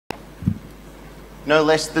no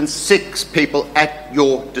less than 6 people at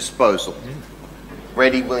your disposal.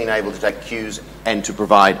 Ready, willing, able to take cues and to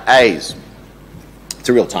provide A's. It's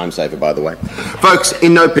a real time saver, by the way. Folks,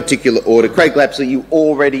 in no particular order, Craig Lapsley, you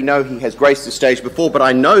already know he has graced the stage before, but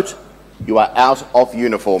I note you are out of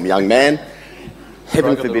uniform, young man.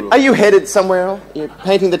 Heaven forbid. Are you headed somewhere else? You're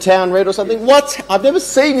painting the town red or something? What? I've never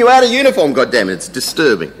seen you out of uniform, goddammit. It's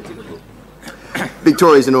disturbing.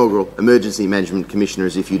 Victoria's inaugural Emergency Management Commissioner,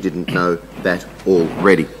 as if you didn't know that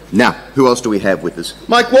already. Now, who else do we have with us?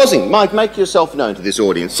 Mike Wasing. Mike, make yourself known to this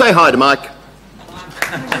audience. Say hi to Mike.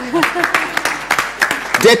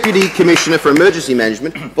 Deputy Commissioner for Emergency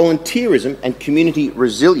Management, Volunteerism and Community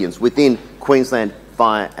Resilience within Queensland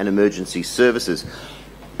Fire and Emergency Services.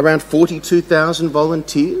 Around 42,000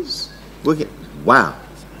 volunteers working. Wow.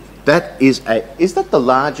 Is that the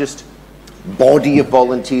largest body of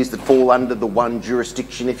volunteers that fall under the one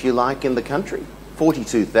jurisdiction, if you like, in the country?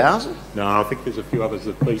 42,000? No, I think there's a few others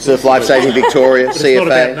that please. Surf Life Saving Victoria, CFA. It's not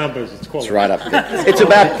about numbers, it's quality. It's right up there. It's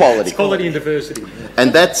about quality. It's quality and diversity.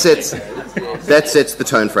 And that sets the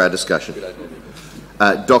tone for our discussion.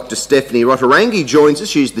 Dr. Stephanie Rotarangi joins us.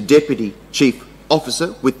 She's the Deputy Chief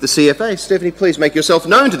Officer with the CFA. Stephanie, please make yourself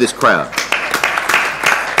known to this crowd.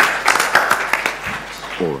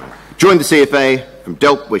 All right. Joined the CFA from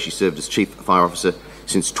Delp, where she served as Chief Fire Officer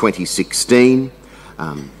since 2016.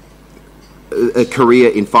 A career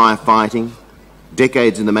in firefighting,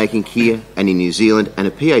 decades in the making here and in New Zealand, and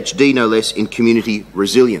a PhD, no less, in community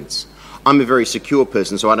resilience. I'm a very secure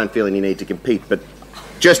person, so I don't feel any need to compete, but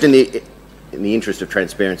just in the interest of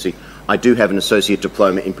transparency, I do have an associate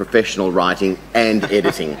diploma in professional writing and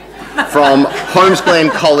editing from Holmes Glen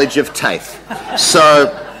College of TAFE.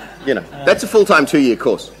 So, you know, that's a full-time 2-year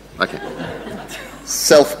course. Okay.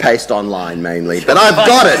 Self-paced online, mainly. But I've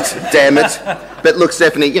got it, damn it. But look,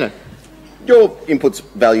 Stephanie, you know, your input's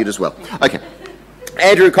valued as well. Okay.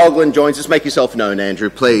 Andrew Coghlan joins us. Make yourself known, Andrew,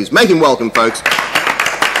 please. Make him welcome, folks.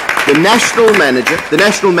 The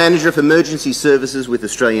National Manager of Emergency Services with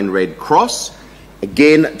Australian Red Cross.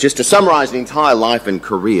 Again, just to summarise an entire life and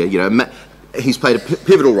career, you know, he's played a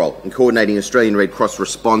pivotal role in coordinating Australian Red Cross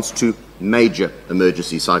response to major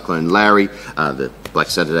emergency Cyclone Larry, the Black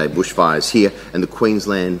Saturday bushfires here, and the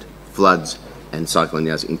Queensland floods and Cyclone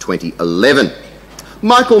Yas in 2011.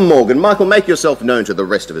 Michael Morgan. Michael, make yourself known to the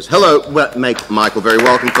rest of us. Hello. Make Michael very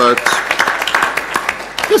welcome, folks.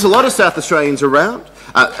 There's a lot of South Australians around.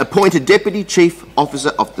 Appointed Deputy Chief Officer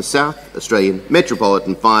of the South Australian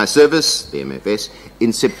Metropolitan Fire Service, the MFS,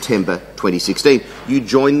 in September 2016. You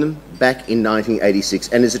joined them back in 1986,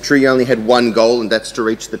 and is it true you only had one goal, and that's to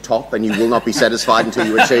reach the top, and you will not be satisfied until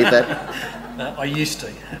you achieve that? I used to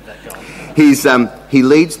have that goal. He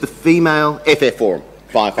leads the Female FF Forum,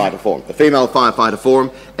 Firefighter Forum, the Female Firefighter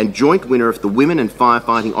Forum, and joint winner of the Women in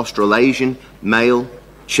Firefighting Australasian Male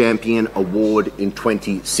Champion Award in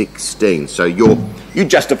 2016. So you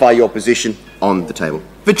justify your position on the table.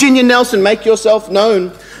 Virginia Nelson, make yourself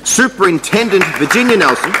known. Superintendent Virginia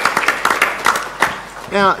Nelson.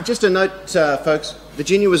 Now, just a note, folks,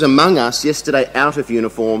 Virginia was among us yesterday out of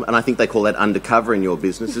uniform, and I think they call that undercover in your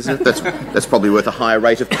business, isn't it? That's probably worth a higher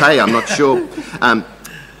rate of pay, I'm not sure.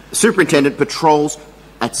 Superintendent patrols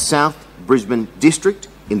at South Brisbane District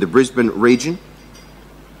in the Brisbane region.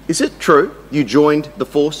 Is it true you joined the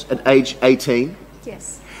force at age 18?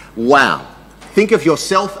 Yes. Wow. Think of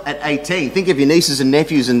yourself at 18. Think of your nieces and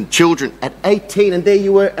nephews and children at 18, and there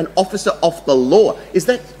you were, an officer of the law. Is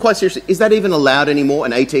that, quite seriously, is that even allowed anymore,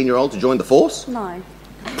 an 18-year-old to join the force? No.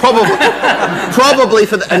 Probably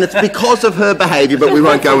and it's because of her behaviour, but we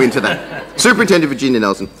won't go into that. Superintendent Virginia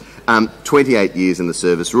Nelson, 28 years in the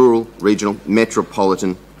service, rural, regional,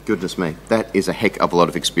 metropolitan. Goodness me, that is a heck of a lot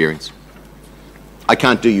of experience. I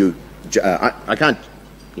can't do you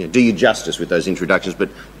justice with those introductions, but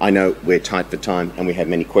I know we're tight for time and we have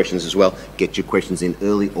many questions as well. Get your questions in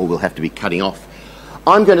early or we'll have to be cutting off.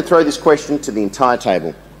 I'm going to throw this question to the entire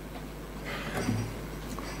table.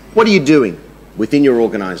 What are you doing within your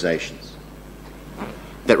organisations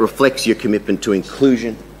that reflects your commitment to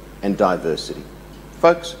inclusion and diversity?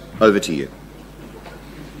 Folks, over to you.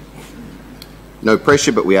 No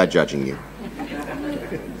pressure, but we are judging you.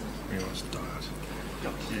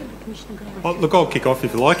 Look, I'll kick off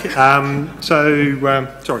if you like.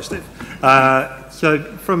 Sorry, Steve. So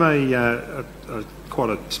from a quite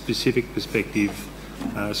a specific perspective,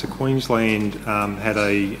 so Queensland had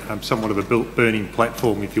a somewhat of a burning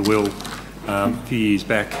platform, if you will, a few years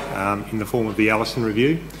back in the form of the Allison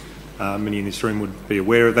Review. Many in this room would be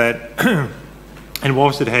aware of that. And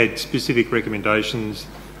whilst it had specific recommendations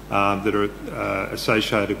that are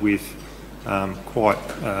associated with quite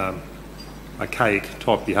archaic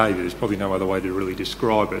type behaviour. There's probably no other way to really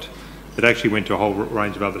describe it. It actually went to a whole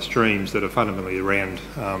range of other streams that are fundamentally around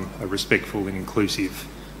a respectful and inclusive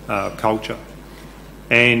culture.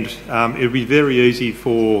 And it would be very easy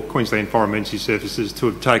for Queensland Foreign Emergency Services to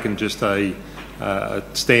have taken just a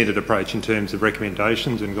standard approach in terms of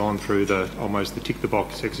recommendations and gone through almost the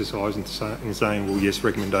tick-the-box exercise and saying, well, yes,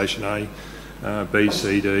 recommendation A, B,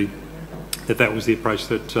 C, D, that was the approach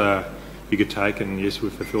that you could take, and yes,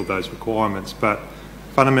 we've fulfilled those requirements. But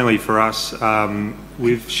fundamentally for us,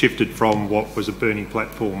 we've shifted from what was a burning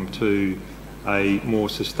platform to a more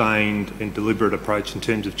sustained and deliberate approach in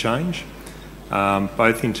terms of change,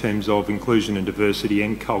 both in terms of inclusion and diversity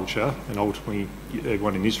and culture, and ultimately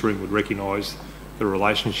everyone in this room would recognise the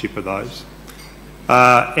relationship of those.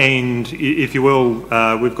 And if you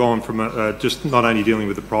will, we've gone from just not only dealing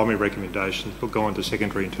with the primary recommendations, but gone to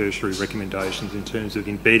secondary and tertiary recommendations in terms of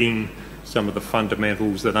embedding some of the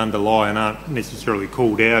fundamentals that underlie and aren't necessarily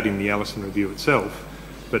called out in the Allison Review itself,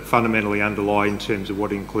 but fundamentally underlie in terms of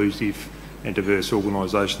what inclusive and diverse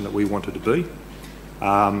organisation that we wanted to be.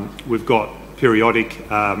 We've got periodic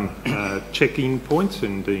check-in points,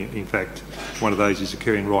 and in fact one of those is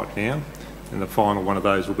occurring right now, and the final one of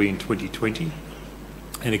those will be in 2020.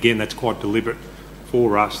 And again, that's quite deliberate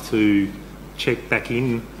for us to check back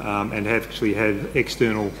in and actually have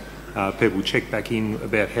external people check back in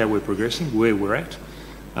about how we're progressing, where we're at.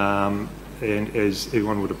 And as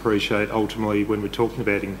everyone would appreciate, ultimately when we're talking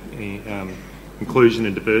about inclusion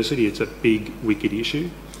and diversity, it's a big, wicked issue.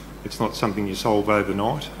 It's not something you solve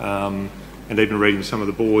overnight. And even reading some of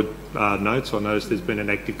the board notes, I noticed there's been an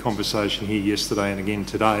active conversation here yesterday and again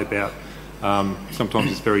today about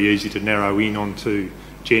sometimes it's very easy to narrow in onto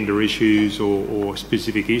gender issues or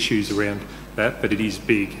specific issues around that, but it is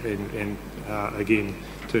big. And again,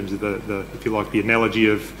 in terms of the, if you like, the analogy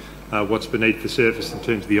of what's beneath the surface in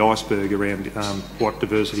terms of the iceberg around what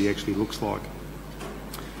diversity actually looks like.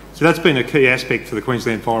 So that's been a key aspect for the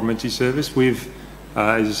Queensland Foreign Emergency Service. We've,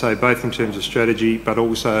 as I say, both in terms of strategy, but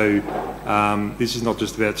also this is not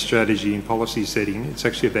just about strategy and policy setting, it's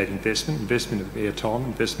actually about investment of our time,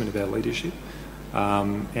 investment of our leadership.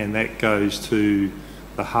 And that goes to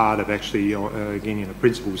the heart of actually, again, in a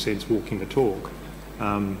principle sense, walking the talk.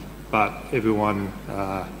 But everyone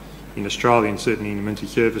in Australia, and certainly in emergency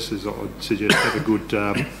services, I would suggest have a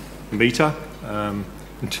good meter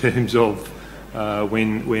in terms of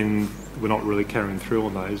when we're not really carrying through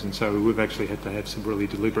on those. And so we've actually had to have some really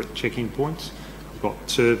deliberate checking points. We've got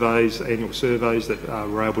surveys, annual surveys that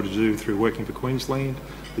we're able to do through Working for Queensland.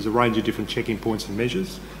 There's a range of different checking points and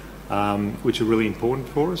measures, which are really important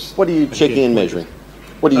for us. What are you checking and measuring?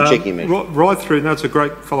 What are you checking and measuring? Right through, that's a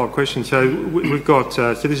great follow-up question. So we've got,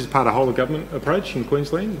 so this is part of whole of government approach in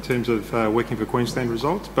Queensland in terms of Working for Queensland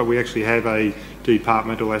results, but we actually have a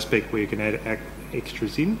departmental aspect where you can add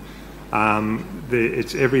extras in.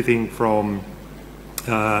 It's everything from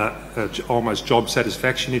almost job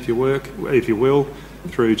satisfaction, if you will,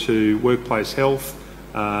 through to workplace health,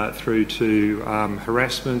 through to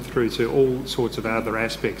harassment, through to all sorts of other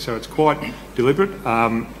aspects. So it's quite deliberate.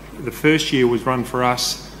 The first year was run for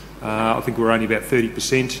us, I think we're only about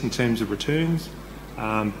 30% in terms of returns,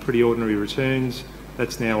 pretty ordinary returns.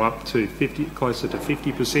 That's now up to closer to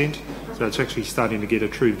 50%, so it's actually starting to get a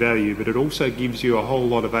true value, but it also gives you a whole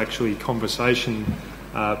lot of actually conversation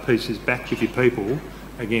pieces back with your people,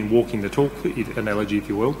 again walking the talk analogy, if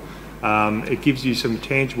you will. It gives you some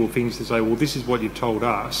tangible things to say, well, this is what you've told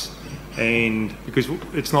us, and because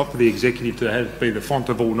it's not for the executive to be the font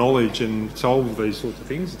of all knowledge and solve these sorts of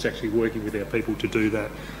things, it's actually working with our people to do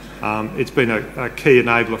that. It's been a key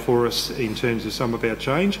enabler for us in terms of some of our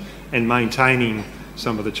change and maintaining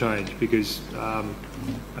some of the change, because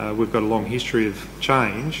we've got a long history of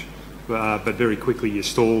change, but very quickly you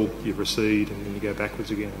stall, you recede, and then you go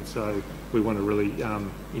backwards again. And so we want to really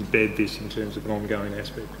embed this in terms of an ongoing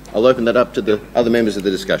aspect. I'll open that up to the other members of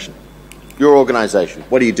the discussion. Your organisation,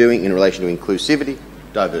 what are you doing in relation to inclusivity,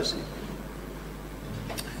 diversity?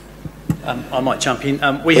 I might jump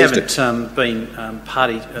in. We haven't been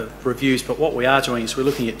party of reviews, but what we are doing is we're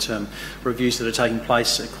looking at reviews that are taking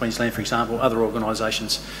place at Queensland, for example, other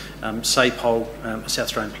organisations, SAPOL, South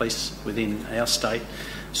Australian Police within our state.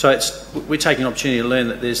 So we're taking an opportunity to learn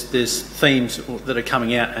that there's themes that are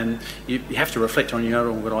coming out, and you have to reflect on your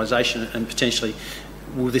own organisation and potentially,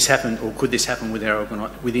 will this happen or could this happen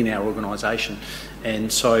within our organisation?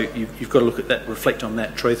 And so you've got to look at that, reflect on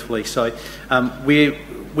that truthfully. So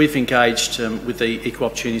we've engaged with the Equal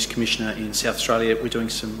Opportunities Commissioner in South Australia. We're doing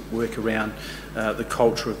some work around the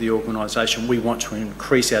culture of the organisation. We want to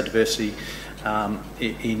increase our diversity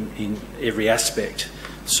in every aspect.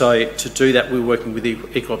 So to do that, we're working with the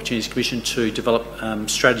Equal Opportunities Commission to develop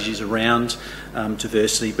strategies around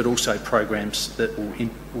diversity, but also programs that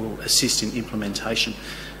will assist in implementation.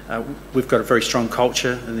 We've got a very strong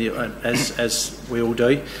culture, as we all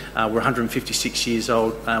do. We're 156 years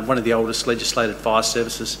old, one of the oldest legislated fire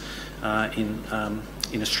services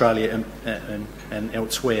in Australia and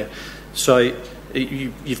elsewhere. So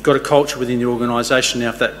you've got a culture within the organisation. Now,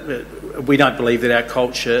 if that we don't believe that our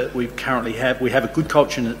culture we have a good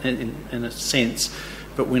culture in a sense,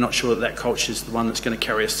 but we're not sure that culture is the one that's going to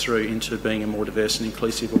carry us through into being a more diverse and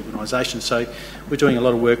inclusive organisation. So we're doing a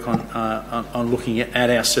lot of work on looking at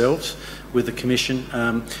ourselves with the Commission.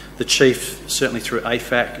 The Chief, certainly through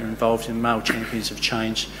AFAC, are involved in Male Champions of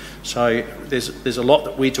Change. So there's a lot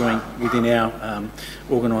that we're doing within our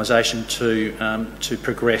organisation to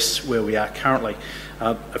progress where we are currently.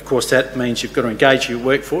 Of course, that means you've got to engage your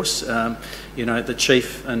workforce. The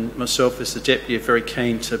Chief and myself as the Deputy are very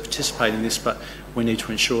keen to participate in this, but we need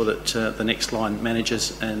to ensure that the next line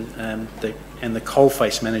managers and the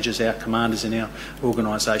coalface managers, our commanders in our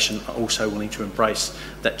organisation, are also willing to embrace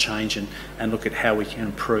that change and look at how we can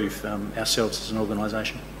improve ourselves as an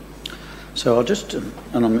organisation. So I'll just,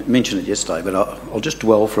 and I mentioned it yesterday, but I'll just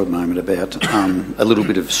dwell for a moment about a little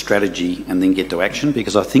bit of strategy and then get to action,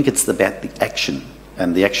 because I think it's about the action.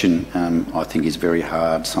 And the action, I think, is very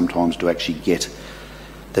hard sometimes to actually get.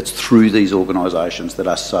 That's through these organisations that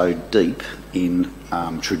are so deep in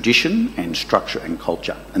tradition and structure and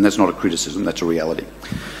culture. And that's not a criticism, that's a reality.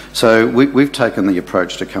 So we've taken the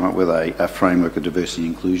approach to come up with a framework, a diversity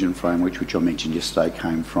inclusion framework, which I mentioned yesterday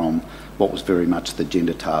came from what was very much the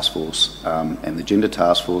Gender Task Force. And the Gender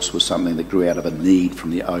Task Force was something that grew out of a need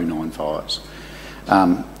from the 2009 fires.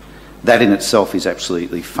 That in itself is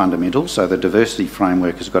absolutely fundamental. So the diversity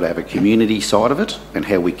framework has got to have a community side of it and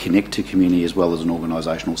how we connect to community as well as an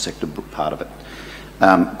organisational sector part of it.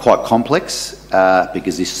 Quite complex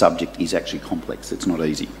because this subject is actually complex. It's not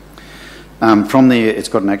easy. From there, it's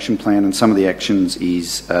got an action plan, and some of the actions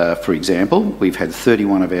is, for example, we've had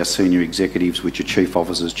 31 of our senior executives, which are chief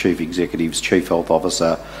officers, chief executives, chief health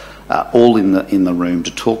officer, all in the room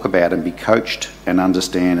to talk about and be coached and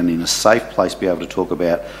understand, and in a safe place be able to talk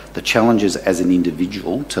about the challenges as an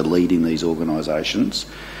individual to lead in these organisations,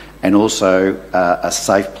 and also a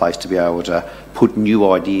safe place to be able to put new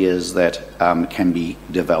ideas that can be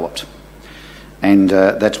developed. And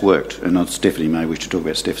that's worked, and Stephanie may wish to talk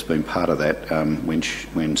about Steph's been part of that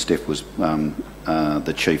when Steph was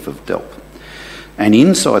the chief of DELP. And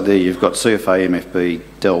inside there you've got CFA, MFB,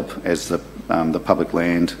 DELP as the public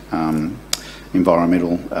land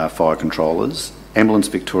environmental fire controllers, Ambulance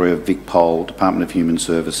Victoria, VicPol, Department of Human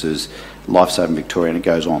Services, Lifesaving Victoria, and it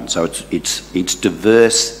goes on. So it's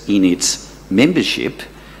diverse in its membership,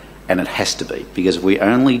 and it has to be, because if we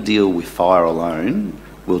only deal with fire alone,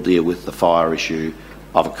 we'll deal with the fire issue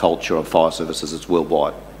of a culture of fire services that's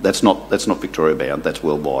worldwide. That's not Victoria bound, that's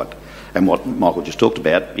worldwide. And what Michael just talked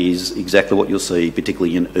about is exactly what you'll see,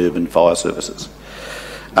 particularly in urban fire services.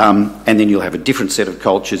 And then you'll have a different set of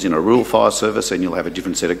cultures in a rural fire service, and you'll have a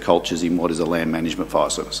different set of cultures in what is a land management fire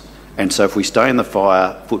service. And so if we stay in the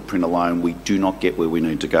fire footprint alone, we do not get where we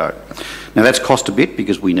need to go. Now that's cost a bit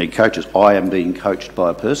because we need coaches. I am being coached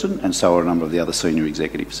by a person, and so are a number of the other senior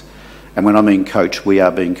executives. And when I mean coach, we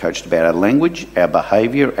are being coached about our language, our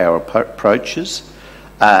behaviour, our approaches,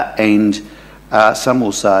 and some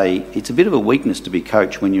will say it's a bit of a weakness to be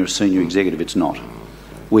coached when you're a senior executive. It's not.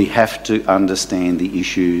 We have to understand the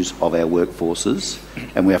issues of our workforces,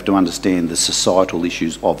 and we have to understand the societal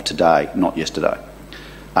issues of today, not yesterday.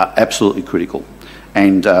 Absolutely critical.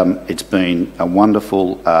 And it's been a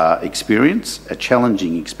wonderful experience, a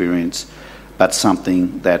challenging experience, but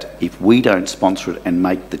something that if we don't sponsor it and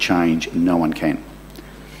make the change, no one can.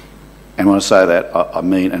 And when I say that, I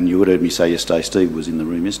mean, and you would have heard me say yesterday, Steve was in the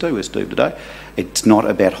room yesterday, where's Steve today? It's not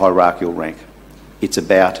about hierarchical rank. It's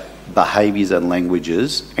about behaviours and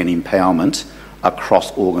languages and empowerment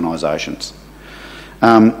across organisations.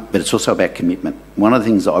 But it's also about commitment. One of the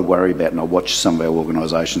things that I worry about, and I watch some of our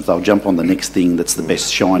organisations, they'll jump on the next thing that's the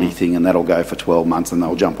best shiny thing, and that'll go for 12 months, and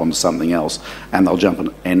they'll jump onto something else, and they'll jump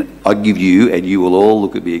on, and I give you, and you will all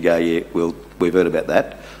look at me and go, yeah, we've heard about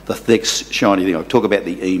that. The next shiny thing, I talk about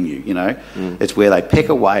the emu, you know. It's where they peck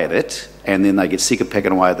away at it, and then they get sick of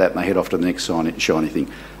pecking away at that, and they head off to the next shiny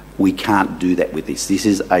thing. We can't do that with this. This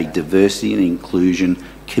is a diversity and inclusion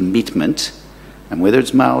commitment, and whether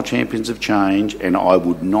it's Male Champions of Change, and I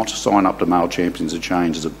would not sign up to Male Champions of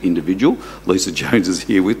Change as an individual. Lisa Jones is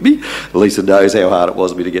here with me. Lisa knows how hard it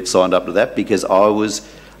was for me to get signed up to that, because I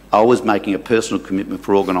was making a personal commitment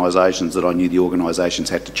for organisations that I knew the organisations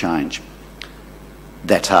had to change.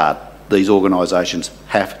 That's hard. these organisations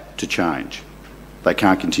have to change. They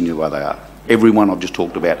can't continue the way they are. Everyone I've just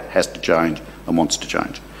talked about has to change and wants to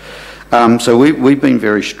change. So we've been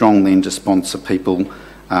very strong then to sponsor people.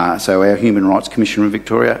 So our Human Rights Commissioner in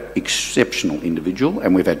Victoria, exceptional individual,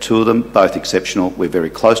 and we've had two of them, both exceptional. We're very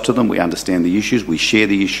close to them. We understand the issues. We share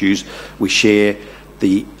the issues. We share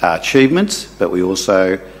the achievements, but we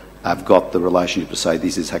also have got the relationship to say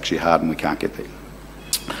this is actually hard and we can't get there.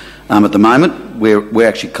 At the moment, we're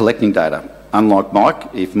actually collecting data. Unlike Mike,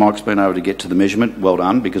 if Mike's been able to get to the measurement, well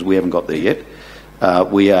done, because we haven't got there yet.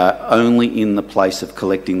 We are only in the place of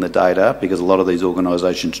collecting the data because a lot of these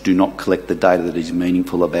organisations do not collect the data that is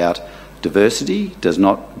meaningful about diversity, do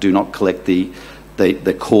not collect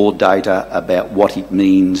the core data about what it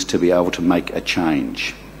means to be able to make a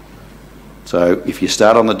change. So if you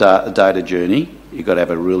start on the data journey, you've got to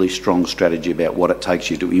have a really strong strategy about what it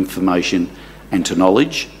takes you to information and to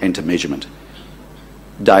knowledge and to measurement.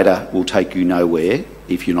 Data will take you nowhere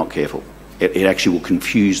if you're not careful. It actually will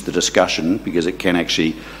confuse the discussion because it can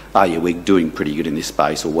actually, oh yeah, we're doing pretty good in this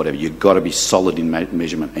space or whatever. You've got to be solid in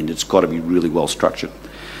measurement and it's got to be really well structured.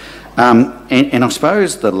 And I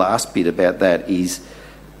suppose the last bit about that is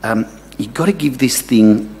you've got to give this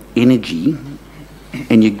thing energy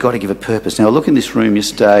and you've got to give a purpose. Now I look in this room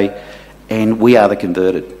yesterday and we are the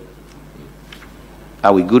converted.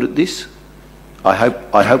 Are we good at this? I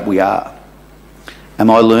hope we are. Am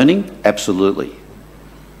I learning? Absolutely.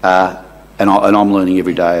 And I'm learning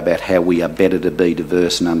every day about how we are better to be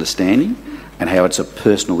diverse and understanding and how it's a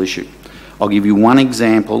personal issue. I'll give you one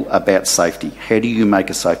example about safety. How do you make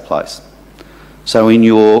a safe place? So in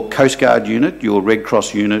your Coast Guard unit, your Red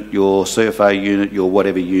Cross unit, your CFA unit, your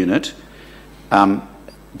whatever unit,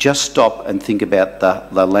 just stop and think about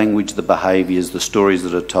the language, the behaviours, the stories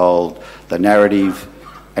that are told, the narrative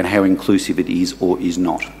and how inclusive it is or is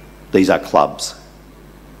not. These are clubs.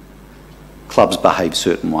 Clubs behave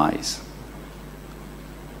certain ways.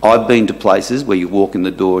 I've been to places where you walk in the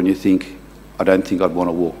door and you think, I don't think I'd want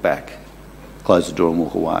to walk back. Close the door and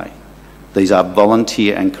walk away. These are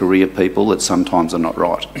volunteer and career people that sometimes are not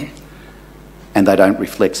right. And they don't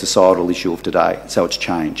reflect societal issue of today. So it's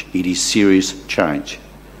change. It is serious change.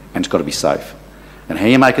 And it's got to be safe. And how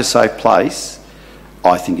you make a safe place,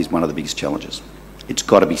 I think, is one of the biggest challenges. It's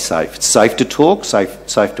got to be safe. It's safe to talk, safe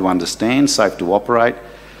to understand, safe to operate.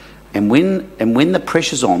 And when the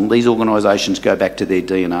pressure's on, these organisations go back to their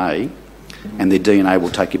DNA, and their DNA will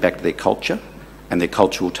take you back to their culture, and their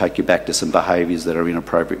culture will take you back to some behaviours that are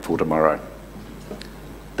inappropriate for tomorrow.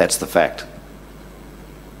 That's the fact.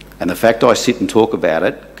 And the fact I sit and talk about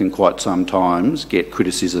it can quite sometimes get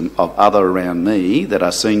criticism of other around me that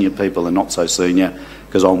are senior people and not so senior,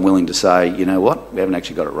 because I'm willing to say, you know what, we haven't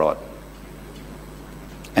actually got it right.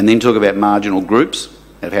 And then talk about marginal groups,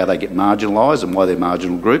 of how they get marginalised and why they're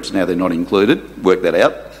marginal groups, now they're not included, work that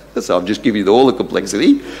out. So I've just given you all the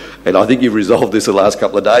complexity, and I think you've resolved this the last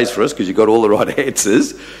couple of days for us because you've got all the right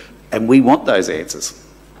answers, and we want those answers.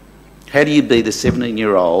 How do you be the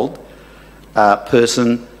 17-year-old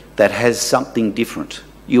person that has something different?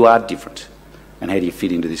 You are different. And how do you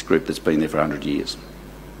fit into this group that's been there for 100 years?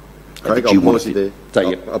 Craig, I'll pause you there.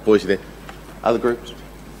 I'll pause you there. Other groups?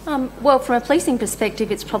 Well, from a policing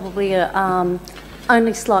perspective, it's probably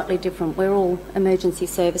only slightly different. We're all emergency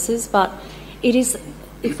services, but it is,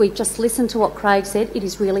 if we just listen to what Craig said, it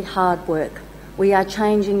is really hard work. We are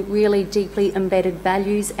changing really deeply embedded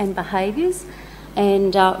values and behaviours,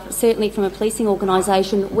 and certainly from a policing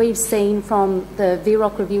organisation, we've seen from the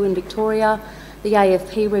VROC review in Victoria, the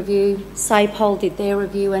AFP review, SAPOL did their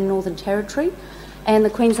review, and Northern Territory, and the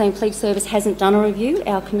Queensland Police Service hasn't done a review.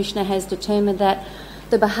 Our Commissioner has determined that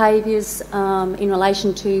the behaviours in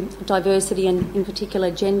relation to diversity and in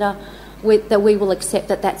particular gender, that we will accept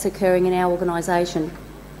that that's occurring in our organisation.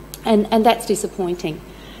 And that's disappointing.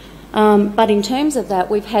 But in terms of that,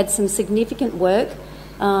 we've had some significant work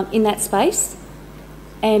in that space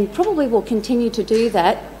and probably will continue to do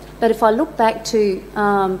that. But if I look back to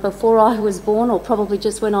before I was born, or probably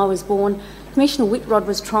just when I was born, Commissioner Whitrod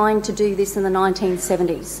was trying to do this in the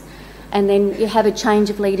 1970s. And then you have a change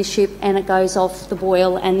of leadership and it goes off the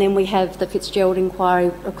boil, and then we have the Fitzgerald inquiry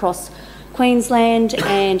across Queensland,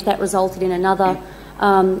 and that resulted in another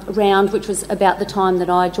round, which was about the time that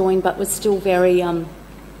I joined, but was still very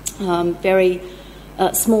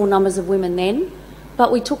small numbers of women then.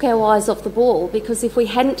 But we took our eyes off the ball, because if we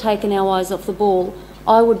hadn't taken our eyes off the ball,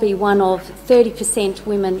 I would be one of 30%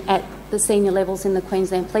 women at the senior levels in the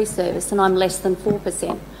Queensland Police Service, and I'm less than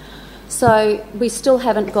 4%. So we still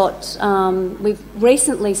haven't got, we've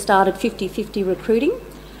recently started 50-50 recruiting,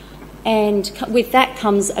 And with that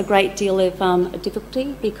comes a great deal of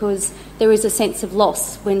difficulty, because there is a sense of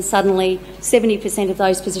loss when suddenly 70% of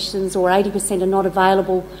those positions or 80% are not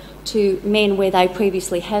available to men where they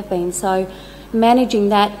previously have been. So managing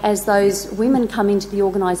that as those women come into the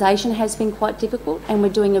organisation has been quite difficult, and we're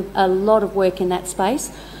doing a lot of work in that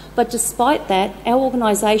space. But despite that, our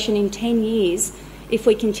organisation in 10 years, if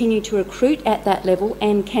we continue to recruit at that level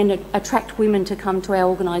and can attract women to come to our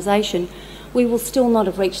organisation, we will still not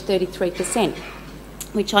have reached 33%,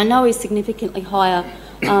 which I know is significantly higher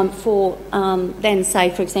than, say,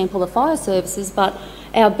 for example, the fire services, but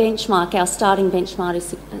our benchmark, our starting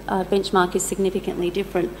benchmark is significantly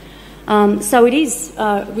different. So it is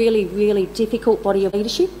a really, really difficult body of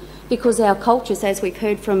leadership, because our cultures, as we've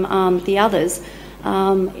heard from the others,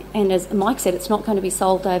 and as Mike said, it's not going to be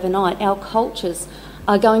solved overnight. Our cultures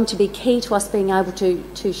are going to be key to us being able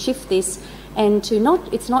to shift this, and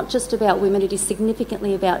it's not just about women, it is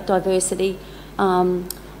significantly about diversity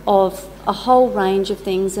of a whole range of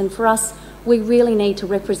things. And for us, we really need to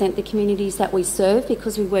represent the communities that we serve,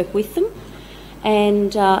 because we work with them,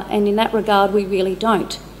 and in that regard we really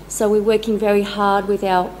don't. So we're working very hard with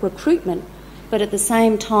our recruitment, but at the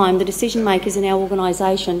same time the decision makers in our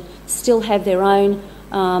organisation still have their own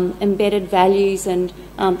embedded values and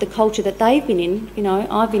the culture that they've been in. You know,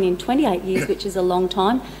 I've been in 28 years, which is a long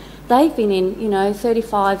time. They've been in,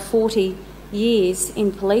 35, 40 years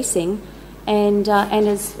in policing, and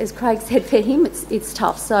as Craig said, for him it's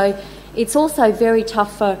tough. So it's also very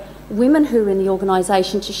tough for women who are in the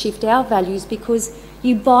organisation to shift our values, because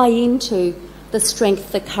you buy into the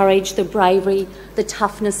strength, the courage, the bravery, the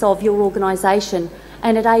toughness of your organisation.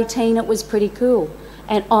 And at 18 it was pretty cool.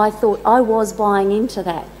 And I thought I was buying into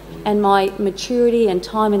that. And my maturity and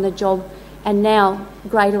time in the job, and now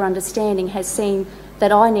greater understanding, has seen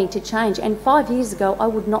that I need to change. And 5 years ago, I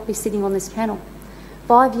would not be sitting on this panel.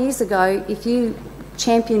 5 years ago, if you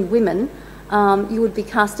championed women, you would be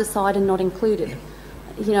cast aside and not included.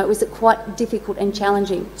 You know, it was quite difficult and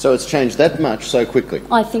challenging. So it's changed that much so quickly?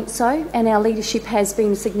 I think so, and our leadership has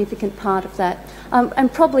been a significant part of that.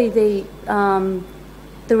 And probably the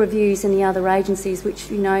reviews in the other agencies, which,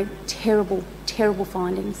 terrible, terrible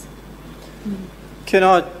findings. Can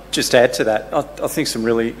I just add to that? I think some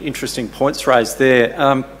really interesting points raised there.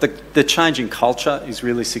 The change in culture is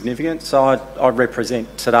really significant. So I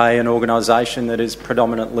represent today an organisation that is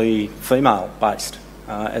predominantly female-based,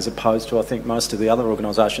 as opposed to, I think, most of the other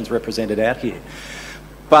organisations represented out here.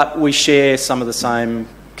 But we share some of the same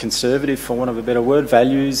conservative, for want of a better word,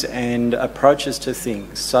 values and approaches to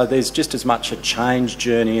things. So there's just as much a change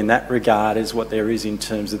journey in that regard as what there is in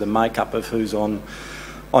terms of the makeup of who's on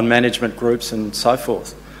management groups and so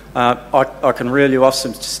forth. I can reel you off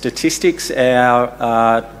some statistics.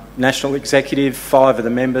 Our national executive, 5 of the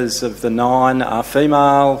members of the 9 are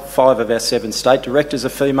female, 5 of our 7 state directors are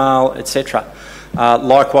female, etc.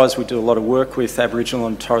 Likewise, we do a lot of work with Aboriginal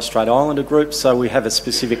and Torres Strait Islander groups, so we have a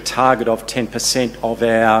specific target of 10% of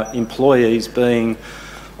our employees being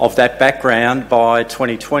of that background by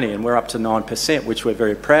 2020, and we're up to 9%, which we're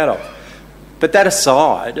very proud of. But that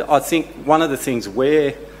aside, I think one of the things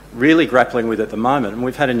we're really grappling with at the moment, and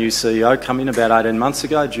we've had a new CEO come in about 18 months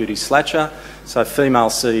ago, Judy Slatcher, so female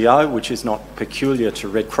CEO, which is not peculiar to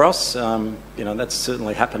Red Cross. That's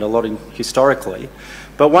certainly happened a lot historically.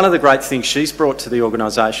 But one of the great things she's brought to the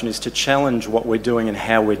organisation is to challenge what we're doing and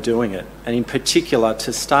how we're doing it, and in particular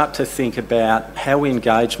to start to think about how we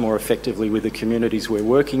engage more effectively with the communities we're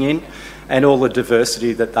working in and all the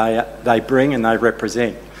diversity that they bring and they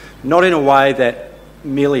represent. Not in a way that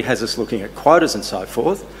merely has us looking at quotas and so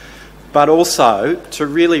forth, but also to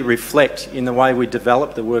really reflect in the way we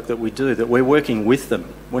develop the work that we do, that we're working with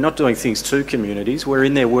them. We're not doing things to communities, we're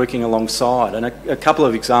in there working alongside. And a couple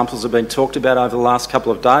of examples have been talked about over the last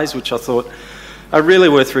couple of days, which I thought are really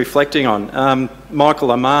worth reflecting on.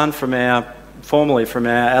 Michael Aman, formerly from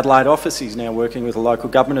our Adelaide office, he's now working with a local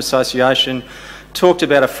government association, talked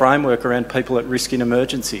about a framework around people at risk in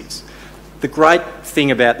emergencies. The great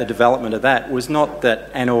thing about the development of that was not that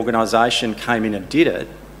an organisation came in and did it,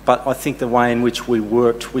 but I think the way in which we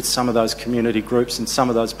worked with some of those community groups and some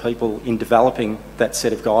of those people in developing that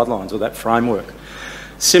set of guidelines or that framework.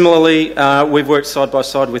 Similarly, we've worked side by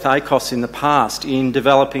side with ACOS in the past in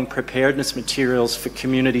developing preparedness materials for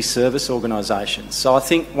community service organisations. So I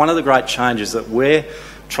think one of the great changes that we're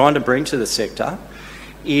trying to bring to the sector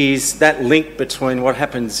is that link between what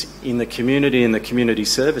happens in the community and the community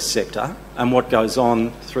service sector and what goes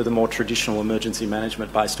on through the more traditional emergency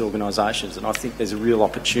management based organisations, and I think there's a real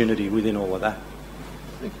opportunity within all of that.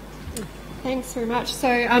 Thanks very much. So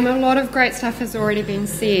a lot of great stuff has already been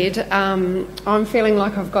said. I'm feeling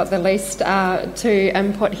like I've got the least to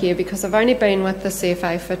input here because I've only been with the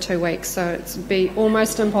CFA for 2 weeks, so it's be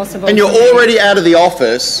almost impossible. And you're already out of the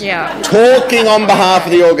office talking on behalf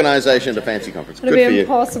of the organisation at a fancy conference. It'll be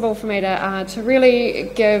impossible for me to really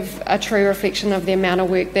give a true reflection of the amount of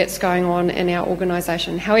work that's going on in our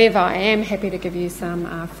organisation. However, I am happy to give you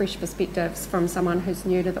some fresh perspectives from someone who's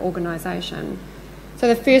new to the organisation. So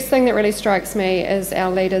the first thing that really strikes me is our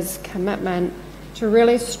leaders' commitment to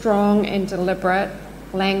really strong and deliberate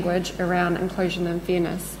language around inclusion and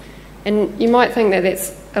fairness. And you might think that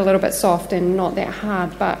that's a little bit soft and not that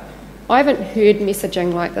hard, but I haven't heard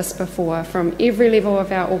messaging like this before from every level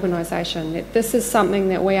of our organisation, that this is something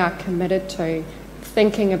that we are committed to,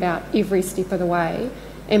 thinking about every step of the way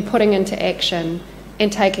and putting into action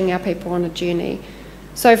and taking our people on a journey.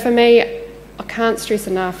 So for me, I can't stress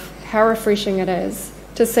enough how refreshing it is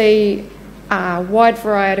to see a wide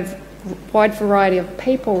variety of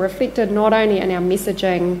people reflected not only in our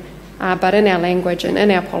messaging but in our language and in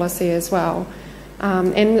our policy as well.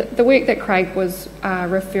 And the work that Craig was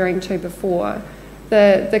referring to before,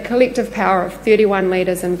 the collective power of 31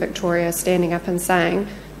 leaders in Victoria standing up and saying,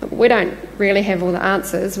 we don't really have all the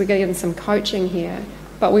answers, we're getting some coaching here,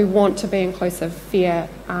 but we want to be inclusive, fair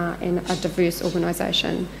and a diverse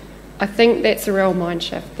organisation. I think that's a real mind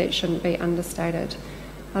shift that shouldn't be understated.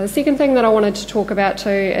 The second thing that I wanted to talk about too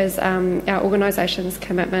is our organisation's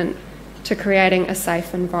commitment to creating a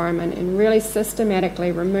safe environment and really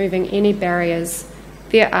systematically removing any barriers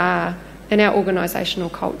there are in our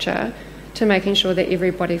organisational culture to making sure that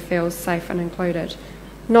everybody feels safe and included.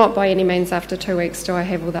 Not by any means after 2 weeks do I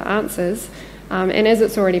have all the answers. And as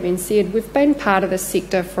it's already been said, we've been part of this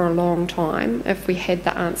sector for a long time. If we had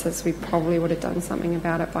the answers, we probably would have done something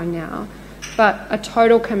about it by now. But a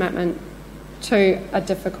total commitment to a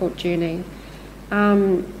difficult journey.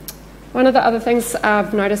 One of the other things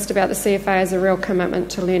I've noticed about the CFA is a real commitment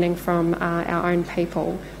to learning from our own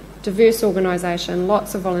people. Diverse organisation,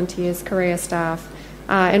 lots of volunteers, career staff,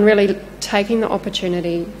 and really taking the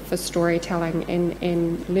opportunity for storytelling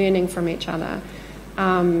and learning from each other.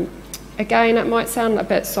 Again, it might sound a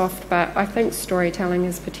bit soft, but I think storytelling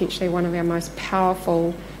is potentially one of our most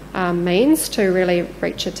powerful means to really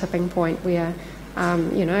reach a tipping point where,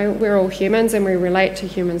 we're all humans and we relate to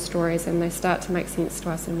human stories and they start to make sense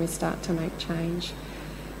to us and we start to make change.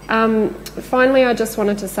 Finally, I just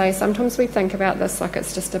wanted to say sometimes we think about this like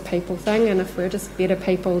it's just a people thing, and if we're just better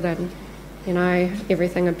people, then,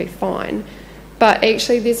 everything would be fine. But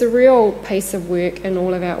actually there's a real piece of work in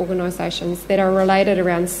all of our organisations that are related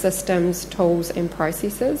around systems, tools and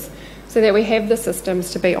processes, so that we have the systems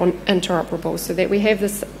to be interoperable, so that we have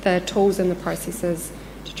the tools and the processes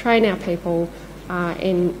to train our people,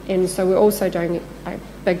 and so we're also doing a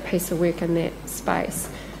big piece of work in that space.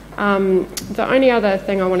 The only other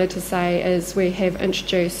thing I wanted to say is we have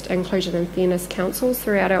introduced inclusion and fairness councils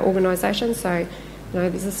throughout our organisation. So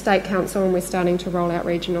there's a state council and we're starting to roll out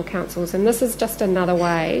regional councils, and this is just another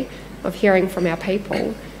way of hearing from our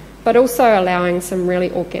people, but also allowing some really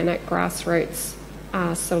organic grassroots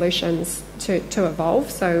solutions to evolve,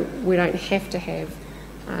 so we don't have to have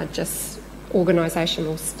just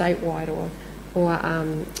organisational, statewide or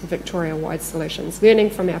Victoria-wide solutions. Learning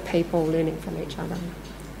from our people, learning from each other.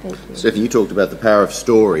 Thank you. Stephanie, you talked about the power of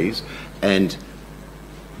stories, and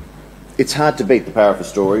it's hard to beat the power of a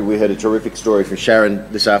story. We heard a terrific story from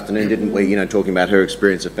Sharon this afternoon, didn't we? Talking about her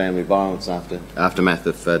experience of family violence aftermath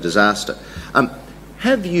of disaster.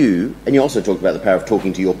 Have you, and you also talked about the power of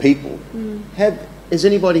talking to your people, has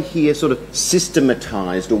anybody here sort of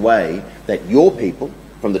systematised a way that your people,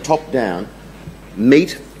 from the top down,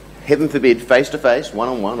 meet, heaven forbid, face-to-face,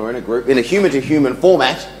 one-on-one or in a group, in a human-to-human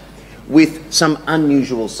format, with some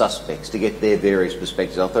unusual suspects to get their various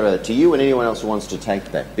perspectives? I'll throw that to you and anyone else who wants to take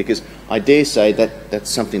that, because I dare say that that's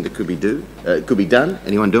something that could be done.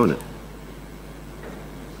 Anyone doing it?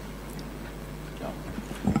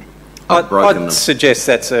 I'd suggest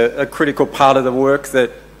that's a critical part of the work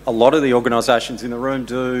that a lot of the organisations in the room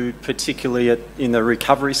do, particularly in the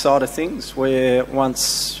recovery side of things, where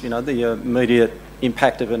once the immediate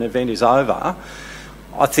impact of an event is over,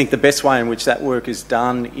 I think the best way in which that work is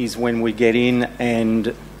done is when we get in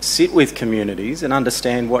and sit with communities and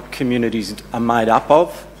understand what communities are made up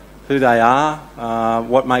of, who they are,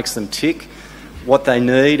 what makes them tick, what they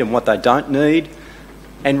need and what they don't need,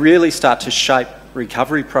 and really start to shape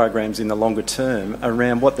recovery programs in the longer term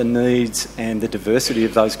around what the needs and the diversity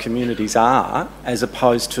of those communities are, as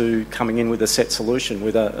opposed to coming in with a set solution,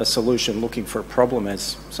 with a solution looking for a problem,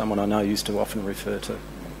 as someone I know used to often refer to.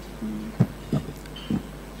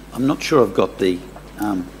 I'm not sure I've got the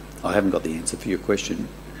I haven't got the answer for your question.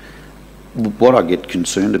 What I get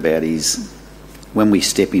concerned about is when we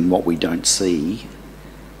step in what we don't see,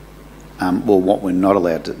 or what we're not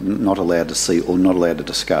allowed to see or not allowed to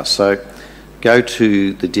discuss. So go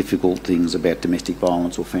to the difficult things about domestic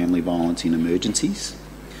violence or family violence in emergencies.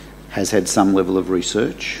 Has had some level of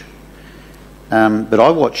research. But I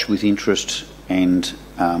watch with interest and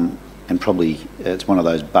probably it's one of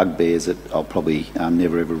those bugbears that I'll probably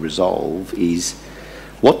never ever resolve is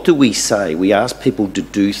what do we say? We ask people to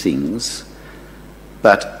do things,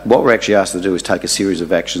 but what we're actually asked to do is take a series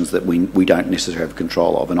of actions that we don't necessarily have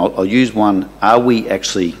control of. And I'll use one. Are we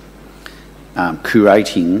actually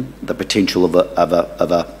curating the potential of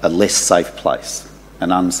a less safe place,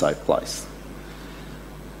 an unsafe place?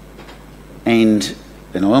 And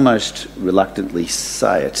I almost reluctantly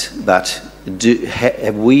say it, but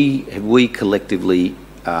have we collectively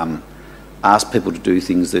asked people to do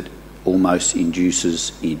things that almost induces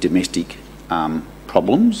domestic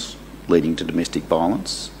problems leading to domestic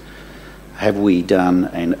violence? Have we done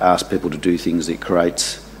and asked people to do things that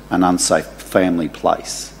creates an unsafe family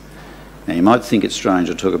place? Now you might think it's strange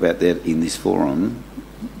to talk about that in this forum,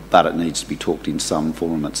 but it needs to be talked in some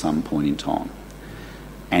forum at some point in time.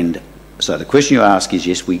 And so the question you ask is,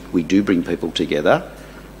 yes, we do bring people together.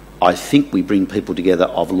 I think we bring people together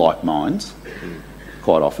of like minds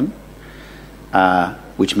quite often,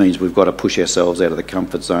 which means we've got to push ourselves out of the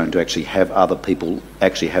comfort zone to actually have other people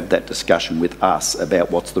actually have that discussion with us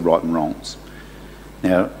about what's the right and wrongs.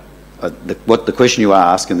 Now, the question you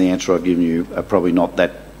ask and the answer I've given you are probably not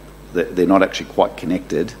that, they're not actually quite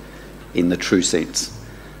connected in the true sense.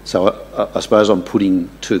 So I suppose I'm putting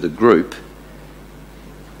to the group,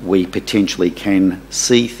 we potentially can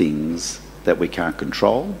see things that we can't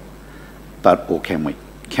control, or can we?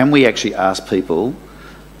 Can we actually ask people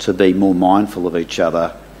to be more mindful of each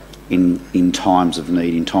other in times of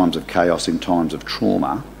need, in times of chaos, in times of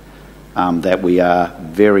trauma, that we are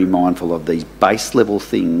very mindful of these base level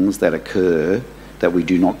things that occur, that we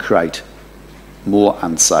do not create more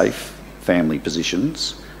unsafe family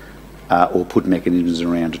positions or put mechanisms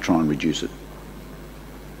around to try and reduce it.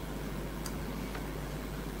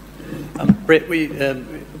 Brett,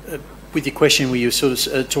 with your question, were you sort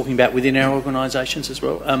of talking about within our organisations as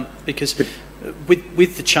well? Because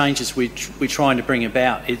with the changes we're trying to bring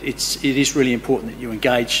about, it is really important that you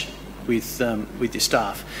engage with your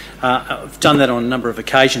staff. I've done that on a number of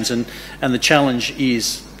occasions, and the challenge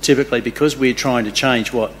is typically because we're trying to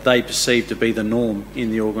change what they perceive to be the norm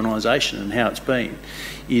in the organisation and how it's been,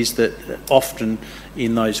 is that often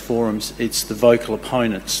in those forums it's the vocal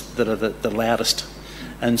opponents that are the loudest.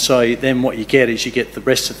 And so then what you get is you get the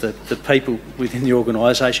rest of the people within the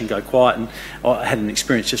organisation go quiet. And I had an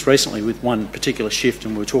experience just recently with one particular shift,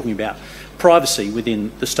 and we were talking about privacy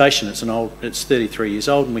within the station. It's 33 years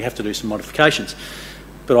old and we have to do some modifications.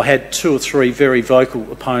 But I had 2 or 3 very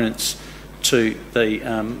vocal opponents to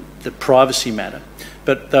the privacy matter.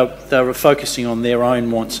 But they were focusing on their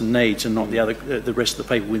own wants and needs and not the rest of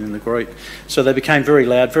the people within the group. So they became very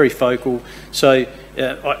loud, very vocal. So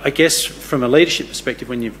I guess from a leadership perspective,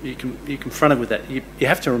 when you're confronted with that, you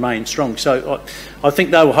have to remain strong. So I think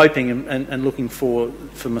they were hoping and looking for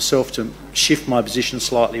myself to shift my position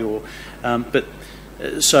slightly,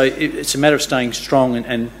 so it's a matter of staying strong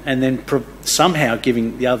and then somehow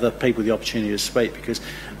giving the other people the opportunity to speak, because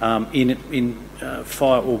in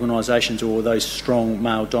fire organisations or those strong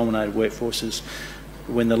male-dominated workforces,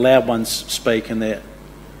 when the loud ones speak and they're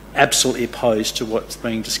absolutely opposed to what's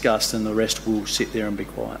being discussed, and the rest will sit there and be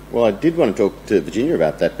quiet. Well, I did want to talk to Virginia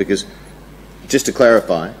about that, because just to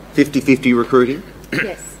clarify, 50-50 recruiting?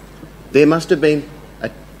 Yes. There must have been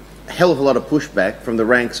a hell of a lot of pushback from the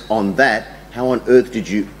ranks on that. How on earth did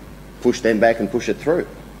you push them back and push it through?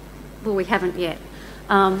 Well, we haven't yet.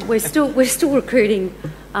 We're still recruiting,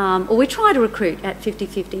 or we try to recruit at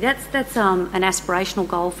 50-50. That's an aspirational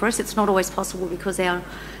goal for us. It's not always possible because our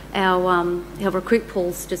recruit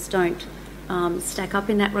pools just don't stack up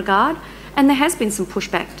in that regard. And there has been some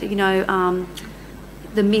pushback.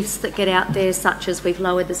 The myths that get out there, such as we've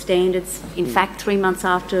lowered the standards. In fact, 3 months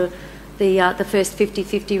after the first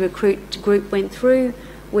 50-50 recruit group went through,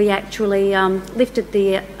 we actually lifted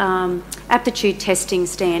the aptitude testing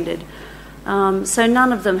standard. So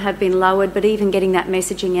none of them have been lowered, but even getting that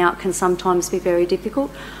messaging out can sometimes be very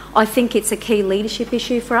difficult. I think it's a key leadership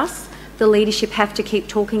issue for us. The leadership have to keep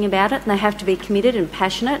talking about it, and they have to be committed and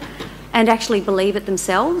passionate and actually believe it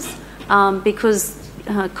themselves, because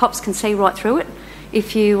cops can see right through it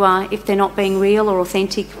if they're not being real or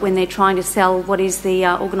authentic when they're trying to sell what is the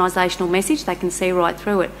organisational message. They can see right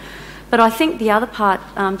through it. But I think the other part,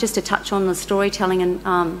 just to touch on the storytelling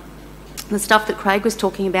and the stuff that Craig was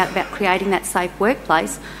talking about creating that safe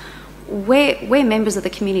workplace, we're members of the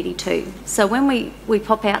community too. So when we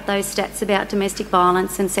pop out those stats about domestic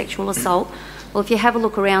violence and sexual assault, well, if you have a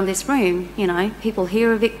look around this room, you know, people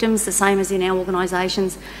here are victims, the same as in our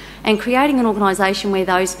organisations, and creating an organisation where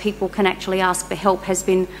those people can actually ask for help has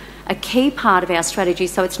been a key part of our strategy.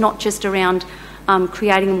 So it's not just around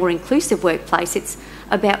creating a more inclusive workplace, it's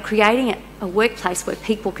about creating a workplace where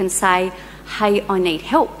people can say, hey, I need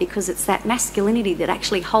help, because it's that masculinity that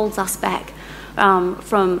actually holds us back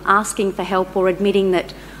from asking for help or admitting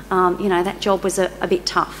that, you know, that job was a bit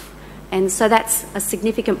tough. And so that's a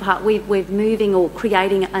significant part. We're moving or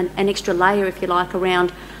creating an extra layer, if you like,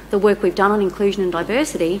 around the work we've done on inclusion and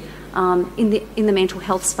diversity in the mental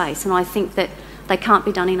health space. And I think that they can't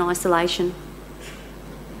be done in isolation.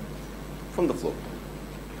 From the floor.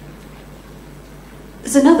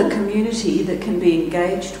 There's another community that can be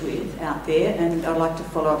engaged with out there, and I'd like to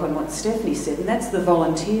follow up on what Stephanie said, and that's the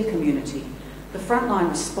volunteer community. The frontline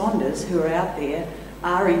responders who are out there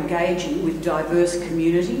are engaging with diverse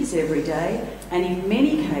communities every day, and in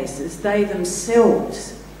many cases they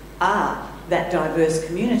themselves are that diverse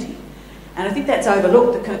community. And I think that's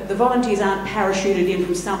overlooked. The volunteers aren't parachuted in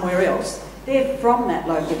from somewhere else. They're from that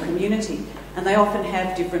local community, and they often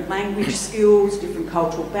have different language skills, different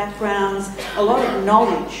cultural backgrounds, a lot of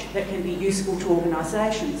knowledge that can be useful to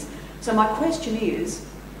organisations. So my question is,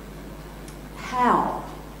 how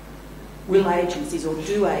will agencies, or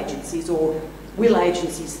do agencies, or will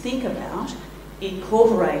agencies think about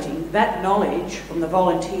incorporating that knowledge from the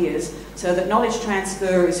volunteers so that knowledge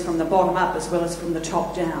transfer is from the bottom up as well as from the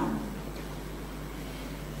top down?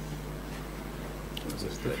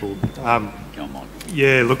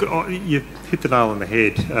 Yeah, look, you hit the nail on the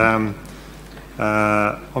head.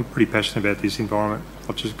 I'm pretty passionate about this environment,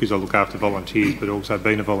 not just because I look after volunteers, but also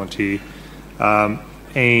being a volunteer.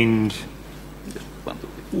 And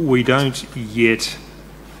we don't yet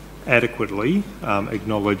adequately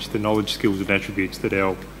acknowledge the knowledge, skills and attributes that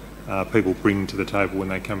our people bring to the table when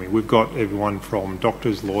they come in. We've got everyone from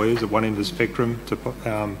doctors, lawyers at one end of the spectrum, to,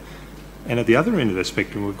 and at the other end of the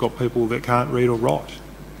spectrum we've got people that can't read or write.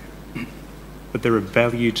 But they're of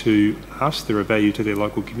value to us, they're of value to their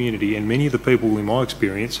local community, and many of the people in my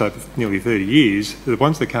experience over nearly 30 years, the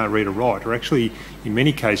ones that can't read or write are actually, in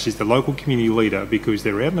many cases, the local community leader, because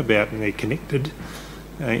they're out and about and they're connected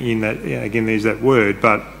in that, again, there's that word,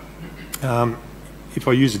 but if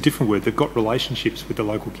I use a different word, they've got relationships with the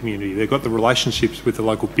local community. They've got the relationships with the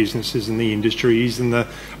local businesses and the industries and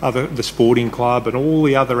the sporting club and all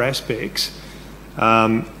the other aspects,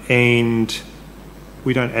 and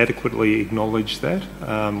we don't adequately acknowledge that.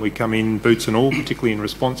 We come in boots and all, particularly in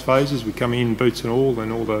response phases. We come in boots and all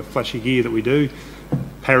the flashy gear that we do,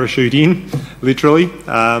 parachute in, literally,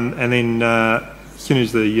 and then as soon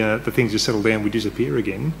as the things are settled down, we disappear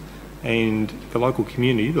again. And the local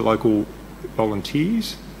community, the local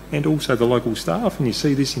volunteers, and also the local staff, and you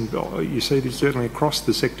see this certainly across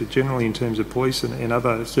the sector generally in terms of police and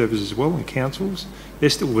other services as well, and councils, they're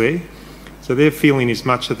still there. So they're feeling as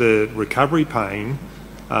much of the recovery pain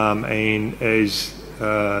and as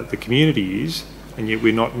the community is, and yet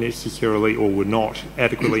we're not necessarily, or we're not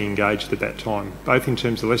adequately engaged at that time, both in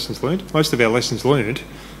terms of lessons learned. Most of our lessons learned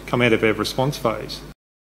come out of our response phase.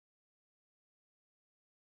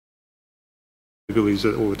 Abilities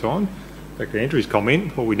all the time. Back to Andrew's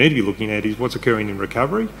comment, what we need to be looking at is what's occurring in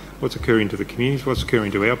recovery, what's occurring to the communities, what's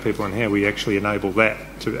occurring to our people, and how we actually enable that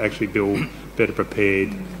to actually build better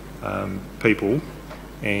prepared people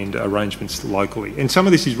and arrangements locally. And some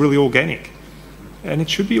of this is really organic, and it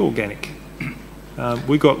should be organic.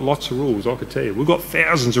 We've got lots of rules, I could tell you. We've got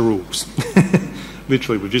thousands of rules.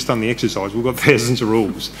 Literally, we've just done the exercise. We've got thousands of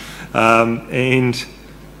rules.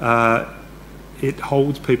 It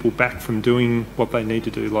holds people back from doing what they need to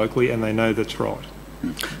do locally, and they know that's right.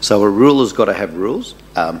 So a rule has got to have rules.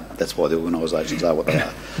 That's why the organisations are what they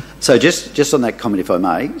are. So just on that comment, if I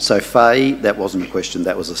may. So Faye, that wasn't a question,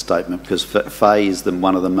 that was a statement, because Faye is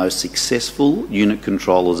one of the most successful unit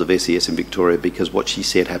controllers of SES in Victoria, because what she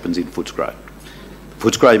said happens in Footscray.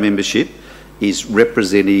 Footscray membership is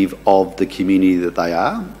representative of the community that they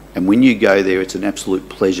are, and when you go there, it's an absolute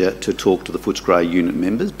pleasure to talk to the Footscray unit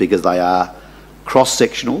members, because they are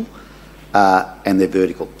cross-sectional and they're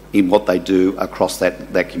vertical in what they do across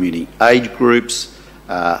that community. Age groups,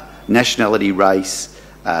 nationality, race,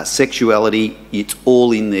 sexuality, it's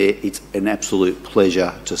all in there. It's an absolute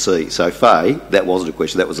pleasure to see. So Faye, that wasn't a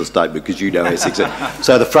question, that was a statement, because you know how successful.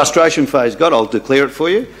 So the frustration Faye's got, I'll declare it for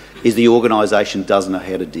you, is the organisation doesn't know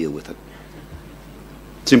how to deal with it.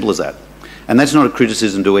 Simple as that. And that's not a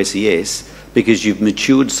criticism to SES, because you've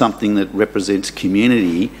matured something that represents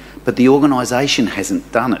community, but the organisation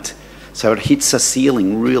hasn't done it. So it hits a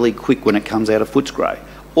ceiling really quick when it comes out of Footscray.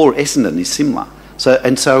 Or Essendon is similar.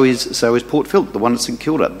 So is Port Phillip, the one at St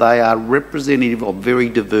Kilda. They are representative of very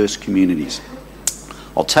diverse communities.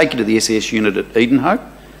 I'll take you to the SAS unit at Edenhope.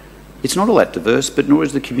 It's not all that diverse, but nor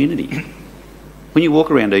is the community. When you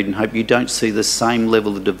walk around Edenhope, you don't see the same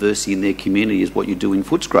level of diversity in their community as what you do in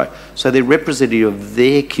Footscray. So they're representative of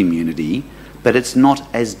their community, but it's not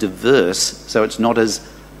as diverse, so it's not as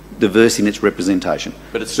diverse in its representation.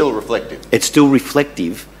 But it's still reflective. It's still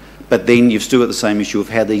reflective, but then you've still got the same issue of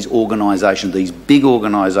how these organisations, these big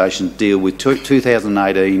organisations, deal with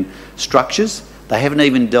 2018 structures. They haven't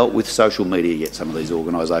even dealt with social media yet, some of these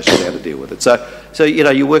organisations, how to deal with it. So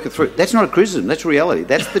you work it through. That's not a criticism, that's reality.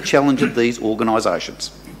 That's the challenge of these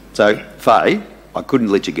organisations. So, Faye, I couldn't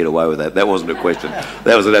let you get away with that. That wasn't a question.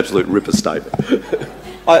 That was an absolute ripper statement.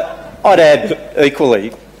 I'd add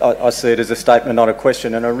equally, I see it as a statement, not a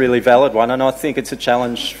question, and a really valid one, and I think it's a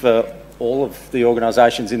challenge for all of the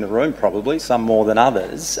organisations in the room, probably, some more than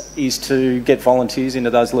others, is to get volunteers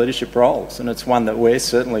into those leadership roles, and it's one that we're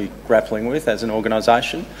certainly grappling with as an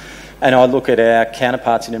organisation. And I look at our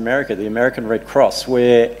counterparts in America, the American Red Cross,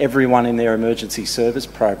 where everyone in their emergency service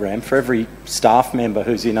program, for every staff member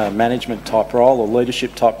who's in a management type role or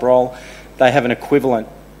leadership type role, they have an equivalent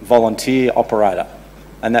volunteer operator.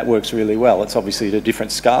 And that works really well. It's obviously at a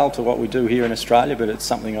different scale to what we do here in Australia, but it's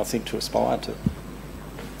something I think to aspire to.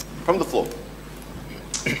 From the floor.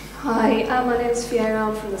 Hi, my name is Fiona.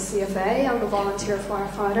 I'm from the CFA. I'm a volunteer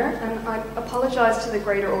firefighter, and I apologise to the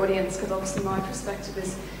greater audience because obviously my perspective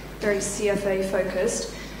is very CFA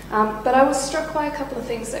focused. But I was struck by a couple of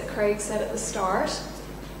things that Craig said at the start.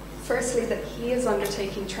 Firstly, that he is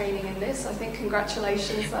undertaking training in this. I think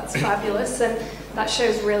congratulations, that's fabulous, and that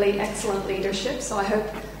shows really excellent leadership, so I hope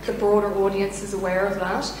the broader audience is aware of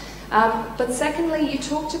that. But secondly, you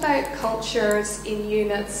talked about cultures in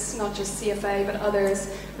units, not just CFA, but others,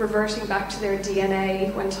 reverting back to their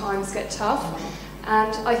DNA when times get tough.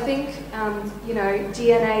 And I think,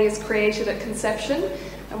 DNA is created at conception,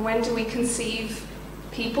 and when do we conceive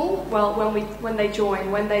people? Well, when they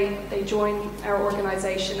join our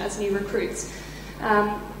organisation as new recruits.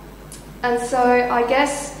 And so I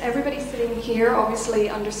guess everybody sitting here obviously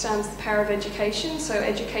understands the power of education, so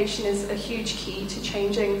education is a huge key to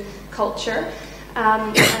changing culture.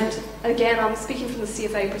 And again, I'm speaking from the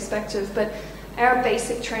CFA perspective, but our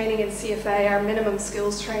basic training in CFA, our minimum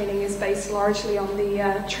skills training, is based largely on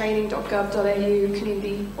the training.gov.au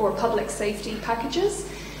community or public safety packages.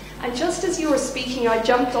 And just as you were speaking, I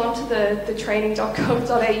jumped onto the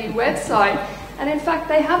training.gov.au website, and in fact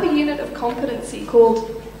they have a unit of competency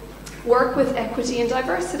called Work with Equity and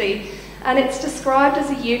Diversity, and it's described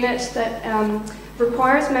as a unit that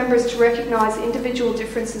requires members to recognise individual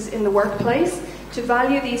differences in the workplace, to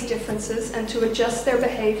value these differences and to adjust their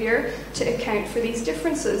behaviour to account for these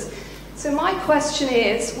differences. So my question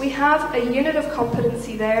is, we have a unit of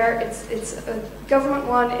competency there, it's a government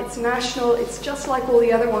one, it's national, it's just like all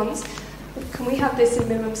the other ones. Can we have this in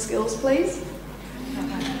minimum skills, please?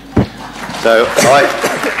 So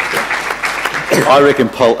I reckon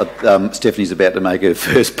Stephanie's about to make her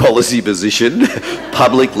first policy position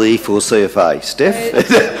publicly for CFA.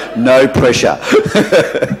 Steph, no pressure.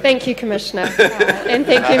 Thank you, Commissioner, and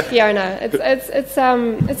thank you, Fiona.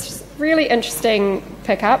 It's really interesting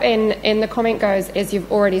pickup, and the comment goes, as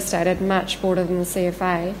you've already stated, much broader than the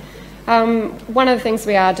CFA. One of the things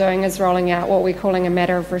we are doing is rolling out what we're calling a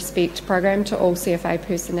Matter of Respect program to all CFA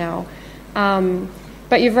personnel.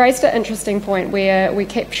 But you've raised an interesting point where we're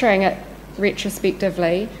capturing it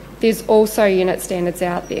retrospectively. There's also unit standards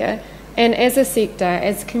out there, and as a sector,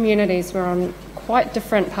 as communities, we're on quite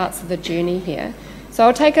different parts of the journey here. So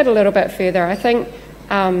I'll take it a little bit further. I think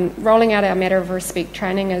rolling out our Matter of Respect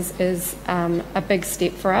training is a big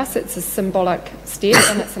step for us. It's a symbolic step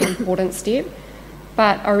and it's an important step,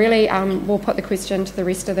 but I really will put the question to the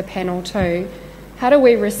rest of the panel too. How do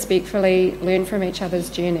we respectfully learn from each other's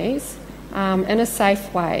journeys in a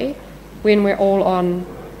safe way when we're all on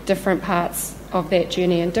different parts of that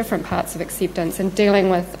journey and different parts of acceptance and dealing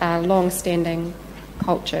with long-standing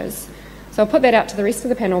cultures? So I'll put that out to the rest of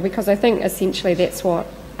the panel because I think essentially that's what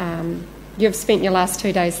you've spent your last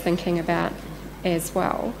 2 days thinking about as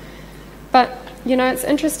well. But, it's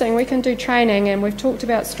interesting, we can do training and we've talked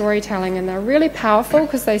about storytelling and they're really powerful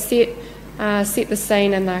because they set the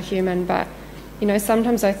scene and they're human, but,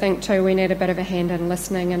 sometimes I think too we need a bit of a hand in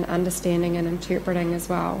listening and understanding and interpreting as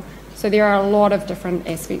well. So there are a lot of different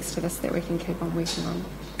aspects to this that we can keep on working on.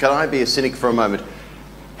 Can I be a cynic for a moment?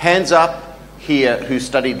 Hands up here who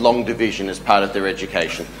studied long division as part of their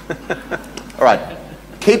education. All right.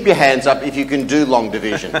 Keep your hands up if you can do long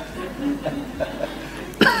division.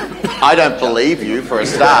 I don't believe you, for a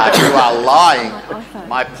start. You are lying.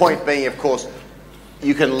 My point being, of course,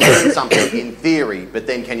 you can learn something in theory, but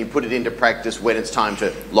then can you put it into practice when it's time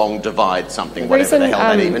to long divide something, whatever the hell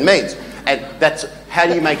that even means? And that's, how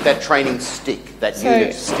do you make that training stick, that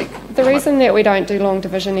unit stick? The reason that we don't do long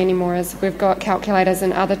division anymore is we've got calculators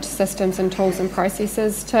and other systems and tools and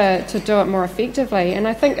processes to do it more effectively. And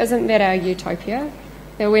I think, isn't that our utopia?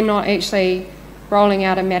 That we're not actually rolling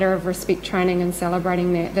out a matter of respect training and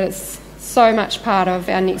celebrating that it's so much part of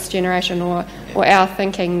our next generation or our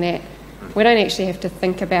thinking that we don't actually have to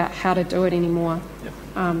think about how to do it anymore.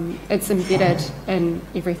 Yep. It's embedded in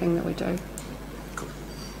everything that we do. Cool.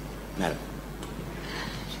 Madam.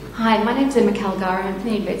 Hi, my name's Emma Calgara. I'm from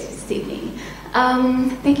the University of Sydney.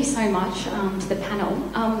 Thank you so much to the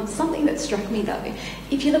panel. Something that struck me though,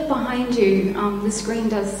 if you look behind you, the screen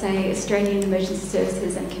does say Australian Emergency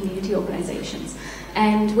Services and Community Organisations,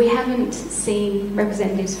 and we haven't seen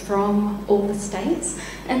representatives from all the states.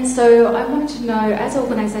 And so I wanted to know, as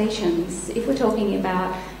organisations, if we're talking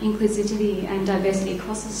about inclusivity and diversity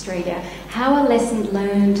across Australia, how are lessons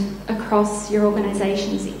learned across your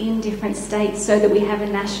organisations in different states so that we have a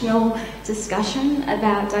national discussion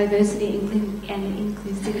about diversity and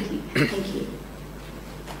inclusivity? Thank you.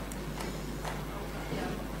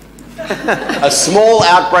 A small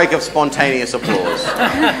outbreak of spontaneous applause.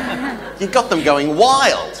 You got them going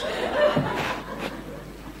wild.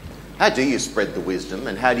 How do you spread the wisdom,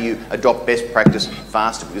 and how do you adopt best practice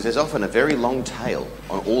faster? Because there's often a very long tail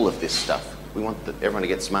on all of this stuff. We want everyone to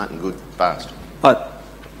get smart and good fast.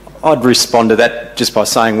 I'd respond to that just by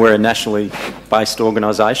saying we're a nationally based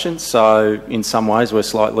organisation, so in some ways we're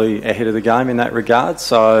slightly ahead of the game in that regard.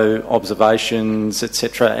 So observations,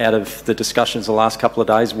 etc., out of the discussions the last couple of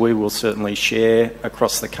days, we will certainly share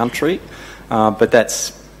across the country, but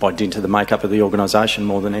that's by dint of the makeup of the organisation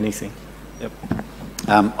more than anything. Yep.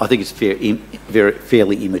 I think it's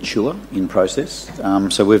fairly immature in process.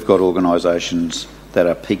 So we've got organisations that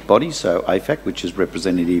are peak bodies, so AFAC, which is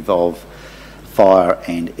representative of fire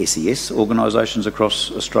and SES organisations across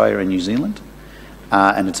Australia and New Zealand.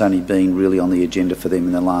 And it's only been really on the agenda for them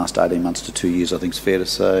in the last 18 months to 2 years, I think it's fair to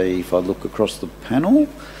say, if I look across the panel.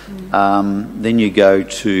 Then you go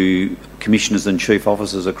to commissioners and chief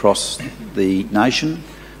officers across the nation.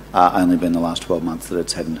 Only been the last 12 months that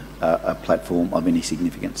it's had a platform of any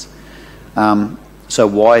significance. So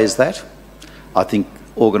why is that? I think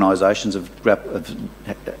organisations have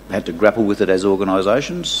had to grapple with it as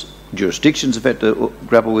organisations. Jurisdictions have had to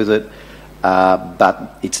grapple with it.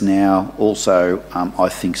 But it's now also, I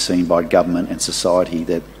think, seen by government and society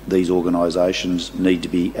that these organisations need to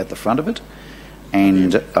be at the front of it.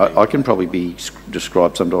 And I can probably be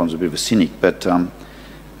described sometimes as a bit of a cynic, but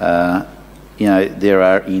you know, there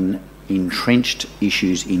are entrenched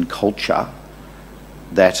issues in culture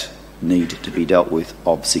that need to be dealt with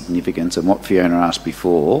of significance. And what Fiona asked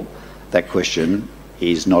before, that question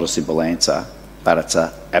is not a simple answer, but it's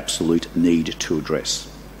an absolute need to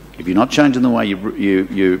address. If you're not changing the way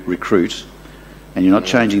you recruit and you're not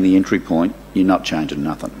changing the entry point, you're not changing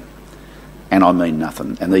nothing. And I mean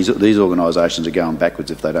nothing. And these organisations are going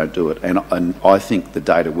backwards if they don't do it. And I think the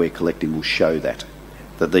data we're collecting will show that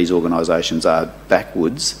these organisations are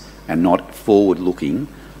backwards and not forward-looking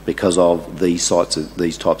because of these types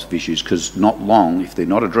of issues. Because not long, if they're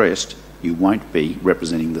not addressed, you won't be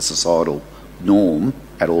representing the societal norm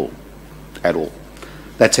at all.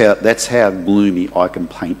 That's how gloomy I can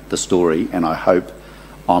paint the story, and I hope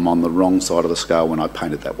I'm on the wrong side of the scale when I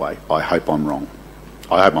paint it that way. I hope I'm wrong.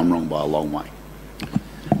 I hope I'm wrong by a long way.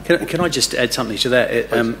 Can I just add something to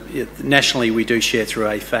that? Nationally, we do share through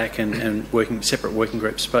AFAC and separate working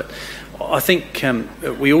groups, but I think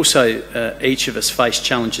we also, each of us, face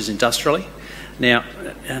challenges industrially. Now,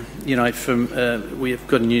 you know, we've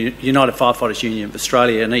got a United Firefighters Union of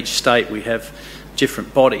Australia, and each state we have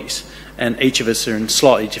different bodies, and each of us are in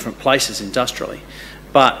slightly different places industrially.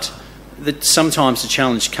 But sometimes the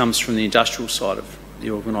challenge comes from the industrial side of the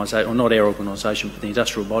organisation, or not our organisation, but the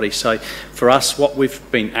industrial body. So for us, what we've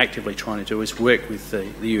been actively trying to do is work with the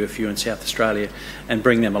UFU in South Australia and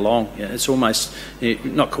bring them along. Yeah, it's almost,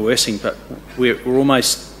 not coercing, but we're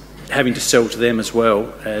almost having to sell to them as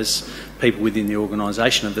well as people within the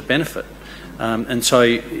organisation of the benefit. And so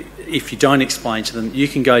if you don't explain to them, you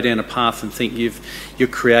can go down a path and think you're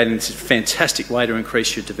creating this fantastic way to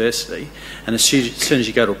increase your diversity, and as soon as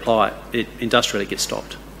you go to apply it, industrially gets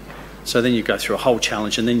stopped. So then you go through a whole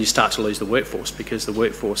challenge, and then you start to lose the workforce, because the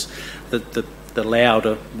workforce, the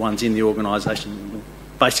louder ones in the organisation,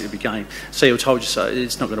 basically be going, see, I told you so.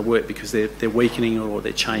 It's not going to work because they're weakening or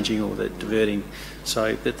they're changing or they're diverting.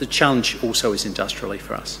 So the challenge also is industrially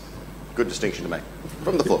for us. Good distinction to make.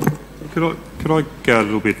 From the floor. Could I go a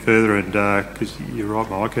little bit further, and because you're right,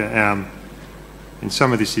 Mike, and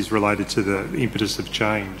some of this is related to the impetus of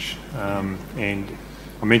change. And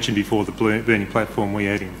I mentioned before the burning platform we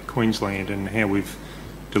had in Queensland and how we've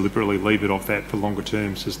deliberately levered off that for longer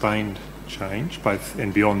term sustained change, both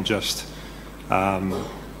and beyond just,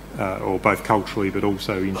 or both culturally but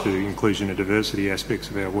also into inclusion and diversity aspects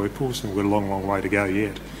of our workforce, and we've got a long, long way to go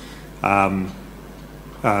yet.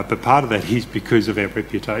 But part of that is because of our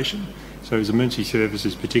reputation. So as emergency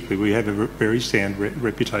services particularly, we have a very sound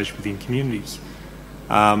reputation within communities.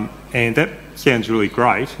 And that sounds really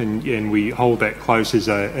great, and we hold that close as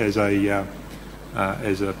an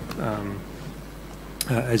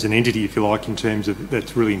entity, if you like, in terms of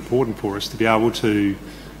that's really important for us to be able to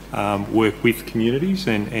work with communities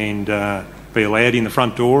and be allowed in the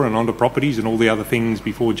front door and onto properties and all the other things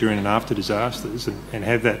before, during and after disasters, and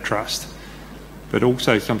have that trust. But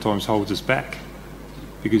also sometimes holds us back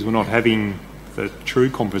because we're not having the true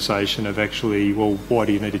conversation of actually, well, why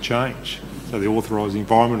do you need to change? So the authorised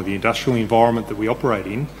environment or the industrial environment that we operate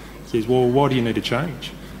in says, well, why do you need to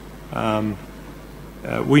change?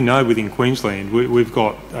 We know within Queensland we've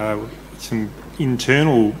got some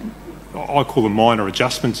internal, I call them minor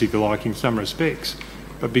adjustments, if you like, in some respects.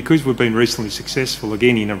 But because we've been recently successful,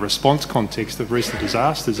 again, in a response context of recent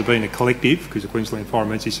disasters, have been a collective, because the Queensland Fire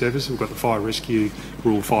Emergency Service, we've got the Fire Rescue,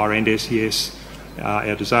 Rural Fire and SES,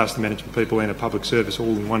 our disaster management people and a public service all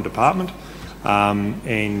in one department,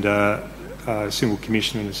 and a single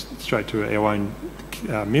commissioner and straight to our own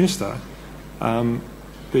minister.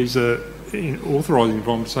 There's an authorised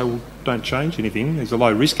environment to say, well, don't change anything. There's a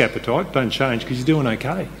low risk appetite, don't change because you're doing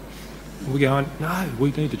okay. We're going, no,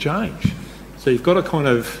 we need to change. So you've got to kind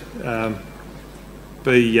of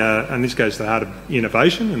be, and this goes to the heart of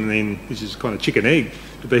innovation, and then this is kind of chicken egg,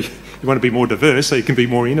 you want to be more diverse so you can be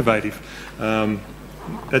more innovative. That's not an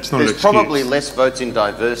excuse. There's probably less votes in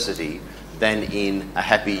diversity than in a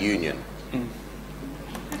happy union.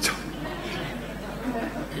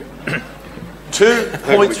 2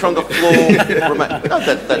 points from the floor. No,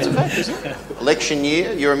 that's a fact, isn't it? Election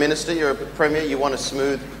year, you're a minister, you're a premier, you want a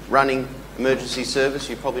smooth running emergency service,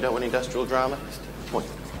 you probably don't want industrial drama. Point.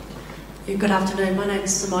 Yeah, good afternoon, my name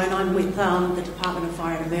is Simone. I'm with the Department of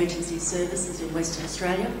Fire and Emergency Services in Western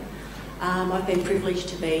Australia. I've been privileged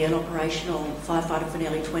to be an operational firefighter for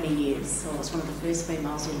nearly 20 years, so I was one of the first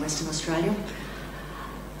females in Western Australia.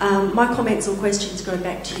 My comments or questions go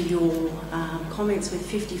back to your comments with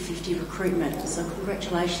 50-50 recruitment. So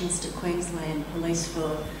congratulations to Queensland Police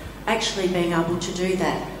for actually being able to do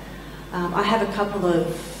that. I have a couple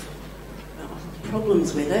of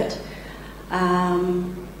problems with it.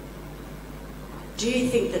 Do you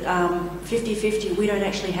think that 50-50, we don't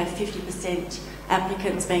actually have 50%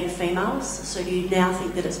 applicants being females? So do you now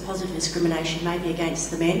think that it's positive discrimination maybe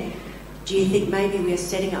against the men? Do you think maybe we are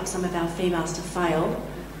setting up some of our females to fail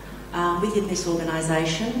within this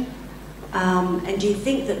organisation? And do you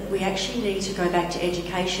think that we actually need to go back to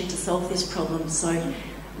education to solve this problem? So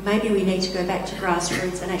maybe we need to go back to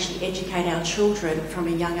grassroots and actually educate our children from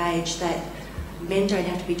a young age that men don't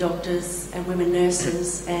have to be doctors and women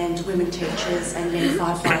nurses and women teachers and men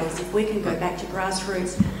firefighters. If we can go back to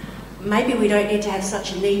grassroots, maybe we don't need to have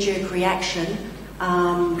such a knee-jerk reaction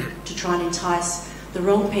to try and entice the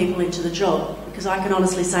wrong people into the job. Because I can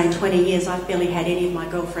honestly say in 20 years I've barely had any of my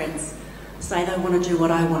girlfriends say they want to do what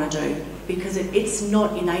I want to do, because it's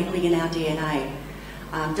not innately in our DNA.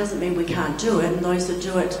 Doesn't mean we can't do it, and those that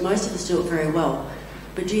do it, most of us do it very well.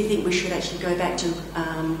 But do you think we should actually go back to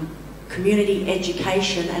community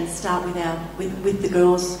education and start with the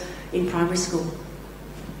girls in primary school?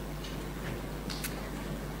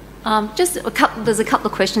 There's a couple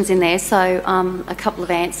of questions in there, so a couple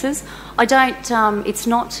of answers. I don't. It's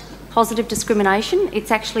not positive discrimination.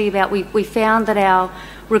 It's actually about we found that our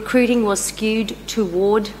recruiting was skewed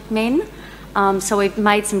toward men, so we've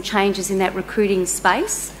made some changes in that recruiting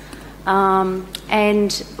space,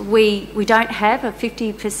 and we don't have a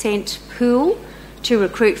 50% pool to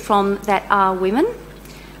recruit from that are women.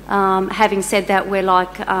 Having said that, we're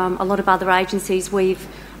like a lot of other agencies. We've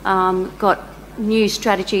got new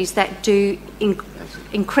strategies that do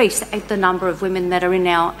increase the number of women that are in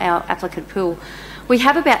our applicant pool. We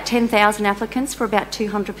have about 10,000 applicants for about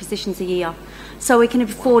 200 positions a year, so we can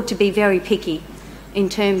afford to be very picky in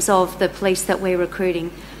terms of the police that we're recruiting.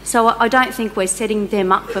 So I don't think we're setting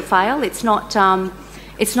them up for fail. It's not a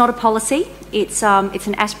policy. It's an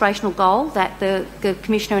aspirational goal that the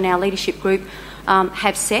Commissioner and our leadership group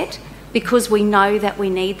have set. because we know that we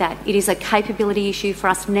need that. It is a capability issue for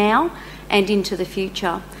us now and into the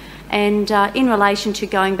future. And in relation to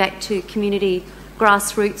going back to community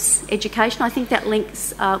grassroots education, I think that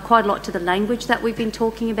links quite a lot to the language that we've been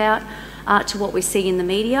talking about, to what we see in the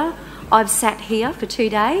media. I've sat here for 2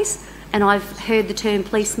 days and I've heard the term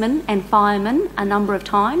policeman and fireman a number of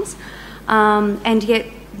times, and yet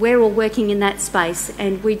we're all working in that space,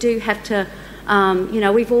 and we do have to,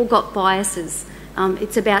 we've all got biases.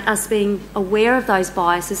 It's about us being aware of those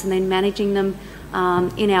biases and then managing them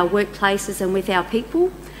in our workplaces and with our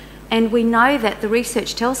people. And we know that the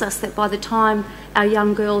research tells us that by the time our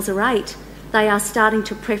young girls are 8, they are starting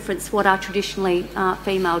to preference what are traditionally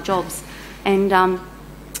female jobs. And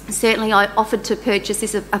certainly I offered to purchase,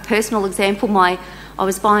 this is a personal example, I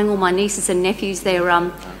was buying all my nieces and nephews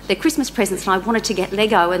their Christmas presents, and I wanted to get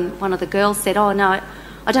Lego, and one of the girls said, "Oh no,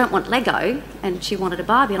 I don't want Lego," and she wanted a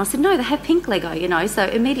Barbie, and I said, "No, they have pink Lego, so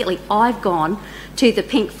immediately I've gone to the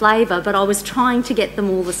pink flavour, but I was trying to get them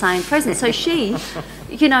all the same present. So she,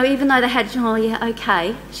 even though they had, oh yeah,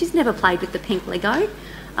 okay, she's never played with the pink Lego,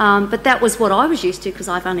 but that was what I was used to because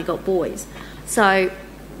I've only got boys. So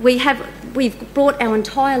we've brought our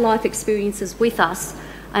entire life experiences with us,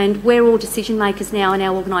 and we're all decision makers now in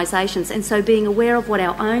our organisations, and so being aware of what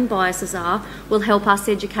our own biases are will help us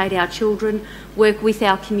educate our children, work with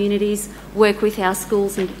our communities, work with our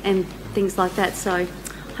schools and things like that. So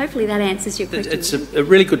hopefully that answers your question. It's a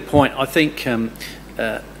really good point. I think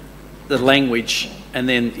the language and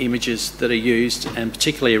then images that are used, and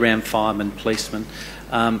particularly around firemen, policemen,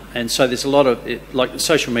 and so there's a lot of, like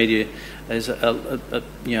social media, there's a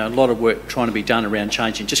lot of work trying to be done around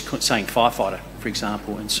changing, just saying firefighter, for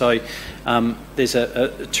example. And so there's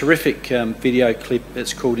a terrific video clip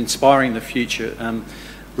that's called "Inspiring the Future."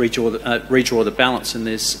 Redraw the balance, and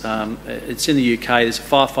there's it's in the UK. There's a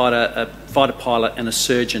firefighter, a fighter pilot, and a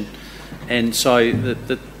surgeon, and so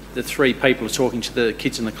the three people are talking to the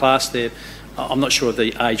kids in the class there. I'm not sure of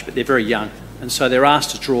the age, but they're very young, and so they're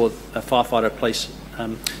asked to draw a firefighter,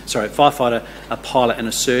 a pilot, and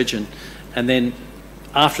a surgeon. And then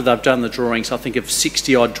after they've done the drawings, I think of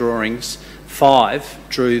 60 odd drawings, 5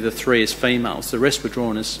 drew the 3 as females. The rest were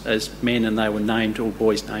drawn as men, and they were named, all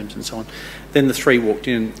boys' names and so on. Then the 3 walked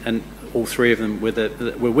in, and all 3 of them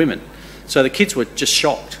were women. So the kids were just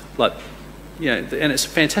shocked, and it's a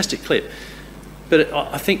fantastic clip. But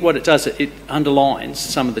I think what it does, it underlines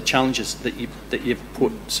some of the challenges that you've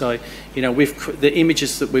put. So, the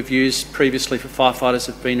images that we've used previously for firefighters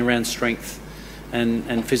have been around strength and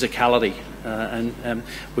physicality. And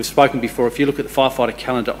we've spoken before, if you look at the firefighter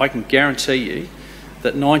calendar, I can guarantee you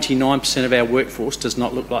that 99% of our workforce does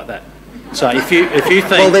not look like that. So if you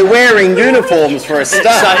think... Well, they're wearing uniforms for a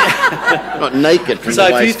start. Not naked from the waist up.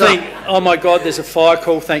 So if you think, oh my God, there's a fire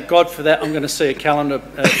call, thank God for that, I'm going to see a calendar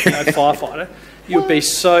firefighter, you'd be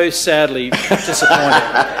so sadly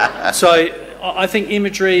disappointed. So I think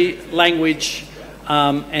imagery, language,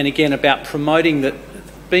 and again about promoting that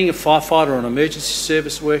being a firefighter or an emergency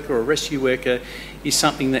service worker or a rescue worker is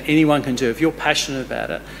something that anyone can do if you're passionate about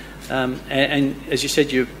it. And as you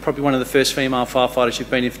said, you're probably one of the first female firefighters. You've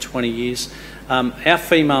been here for 20 years. Our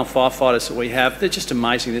female firefighters that we have, they're just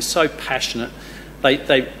amazing. They're so passionate.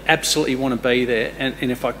 They absolutely want to be there.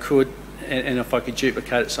 And if I could, and if I could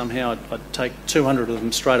duplicate it somehow, I'd take 200 of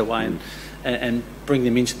them straight away and bring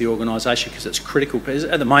them into the organisation, because it's critical. Because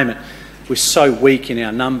at the moment, we're so weak in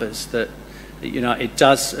our numbers that, it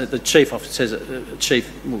does. The chief often says, the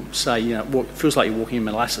chief will say, it feels like you're walking in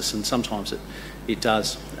molasses, and sometimes it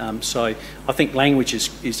does. So I think language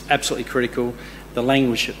is absolutely critical. The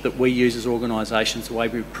language that we use as organisations, the way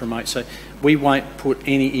we promote. So we won't put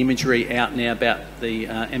any imagery out now about the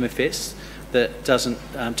MFS that doesn't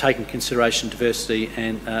take into consideration diversity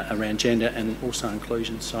and around gender and also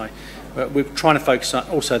inclusion. So we're trying to focus on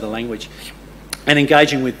also the language. And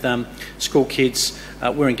engaging with school kids,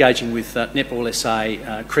 we're engaging with Netball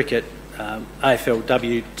SA, cricket,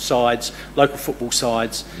 AFLW sides, local football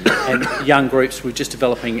sides, and young groups. We're just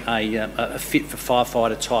developing a fit for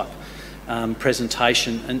firefighter type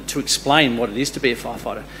presentation, and to explain what it is to be a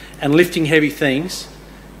firefighter. And lifting heavy things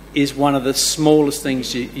is one of the smallest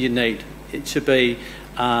things you need to be,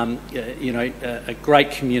 a great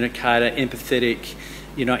communicator, empathetic,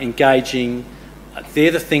 engaging.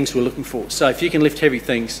 They're the things we're looking for. So if you can lift heavy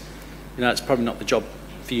things, it's probably not the job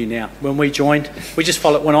for you now. When we joined, we just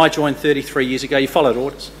followed. When I joined 33 years ago, you followed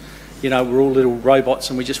orders. We're all little robots,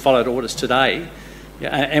 and we just followed orders. Today,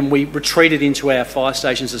 And we retreated into our fire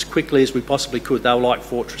stations as quickly as we possibly could. They were like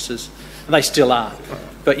fortresses, and they still are.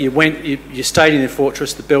 But you stayed in the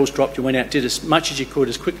fortress, the bells dropped, you went out, did as much as you could,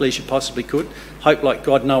 as quickly as you possibly could, hope like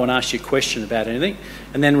God no one asked you a question about anything,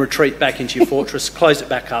 and then retreat back into your fortress, close it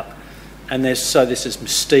back up, and there's this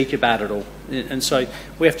mystique about it all. And so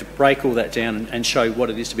we have to break all that down and show what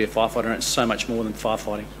it is to be a firefighter, and it's so much more than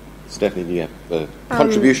firefighting. Stephanie, do you have a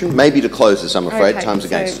contribution? Maybe to close this, I'm afraid. Okay, Time's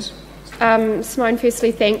against us. Simone,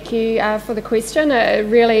 firstly, thank you for the question. It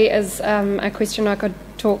really is a question I could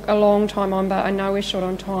talk a long time on, but I know we're short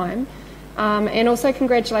on time. And also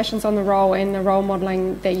congratulations on the role and the role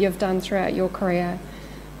modelling that you've done throughout your career.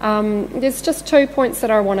 There's just 2 points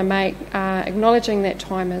that I want to make, acknowledging that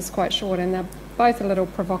time is quite short, and they're both a little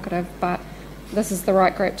provocative, but this is the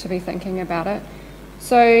right group to be thinking about it.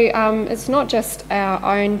 So it's not just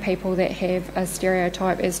our own people that have a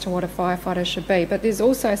stereotype as to what a firefighter should be, but there's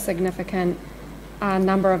also a significant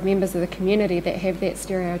number of members of the community that have that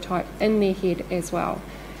stereotype in their head as well.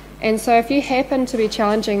 And so if you happen to be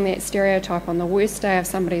challenging that stereotype on the worst day of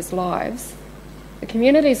somebody's lives, the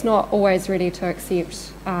community's not always ready to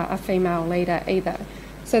accept a female leader either.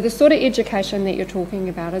 So the sort of education that you're talking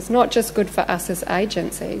about is not just good for us as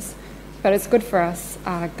agencies, but it's good for us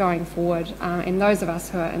going forward, and those of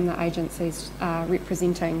us who are in the agencies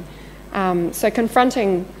representing. So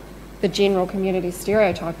confronting the general community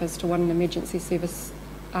stereotype as to what an emergency service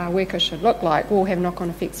worker should look like will have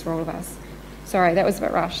knock-on effects for all of us. Sorry, that was a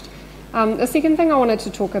bit rushed. The second thing I wanted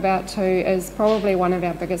to talk about too is probably one of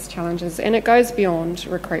our biggest challenges, and it goes beyond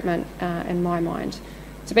recruitment in my mind.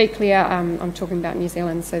 To be clear, I'm talking about New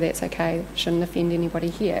Zealand, so that's okay, shouldn't offend anybody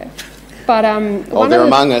here. But they're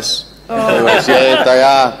among us. Anyways, yeah, they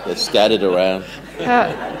are. They're scattered around.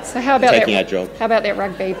 So how about taking our job? How about that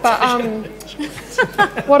rugby? But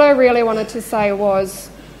what I really wanted to say was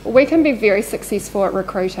we can be very successful at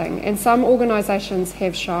recruiting, and some organisations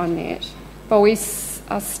have shown that, but we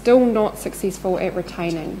are still not successful at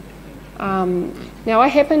retaining. Now, I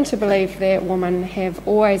happen to believe that women have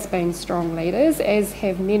always been strong leaders, as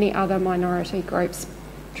have many other minority groups,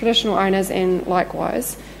 traditional owners and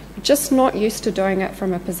likewise, just not used to doing it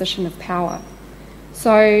from a position of power.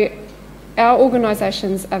 So our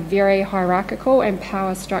organisations are very hierarchical and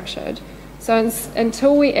power structured. So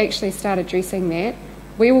until we actually start addressing that,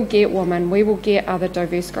 we will get women, we will get other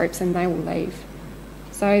diverse groups, and they will leave.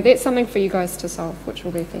 So that's something for you guys to solve, which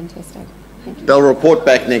will be fantastic. Thank you. They'll report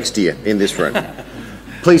back next year in this room.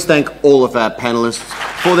 Please thank all of our panellists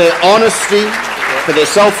for their honesty, for their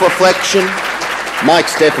self-reflection. Mike,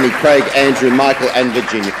 Stephanie, Craig, Andrew, Michael and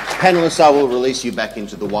Virginia. Panellists, I will release you back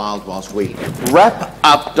into the wild whilst we wrap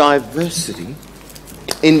up Diversity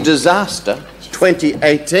in Disaster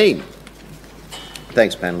 2018.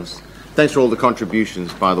 Thanks, panellists. Thanks for all the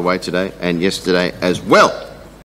contributions, by the way, today and yesterday as well.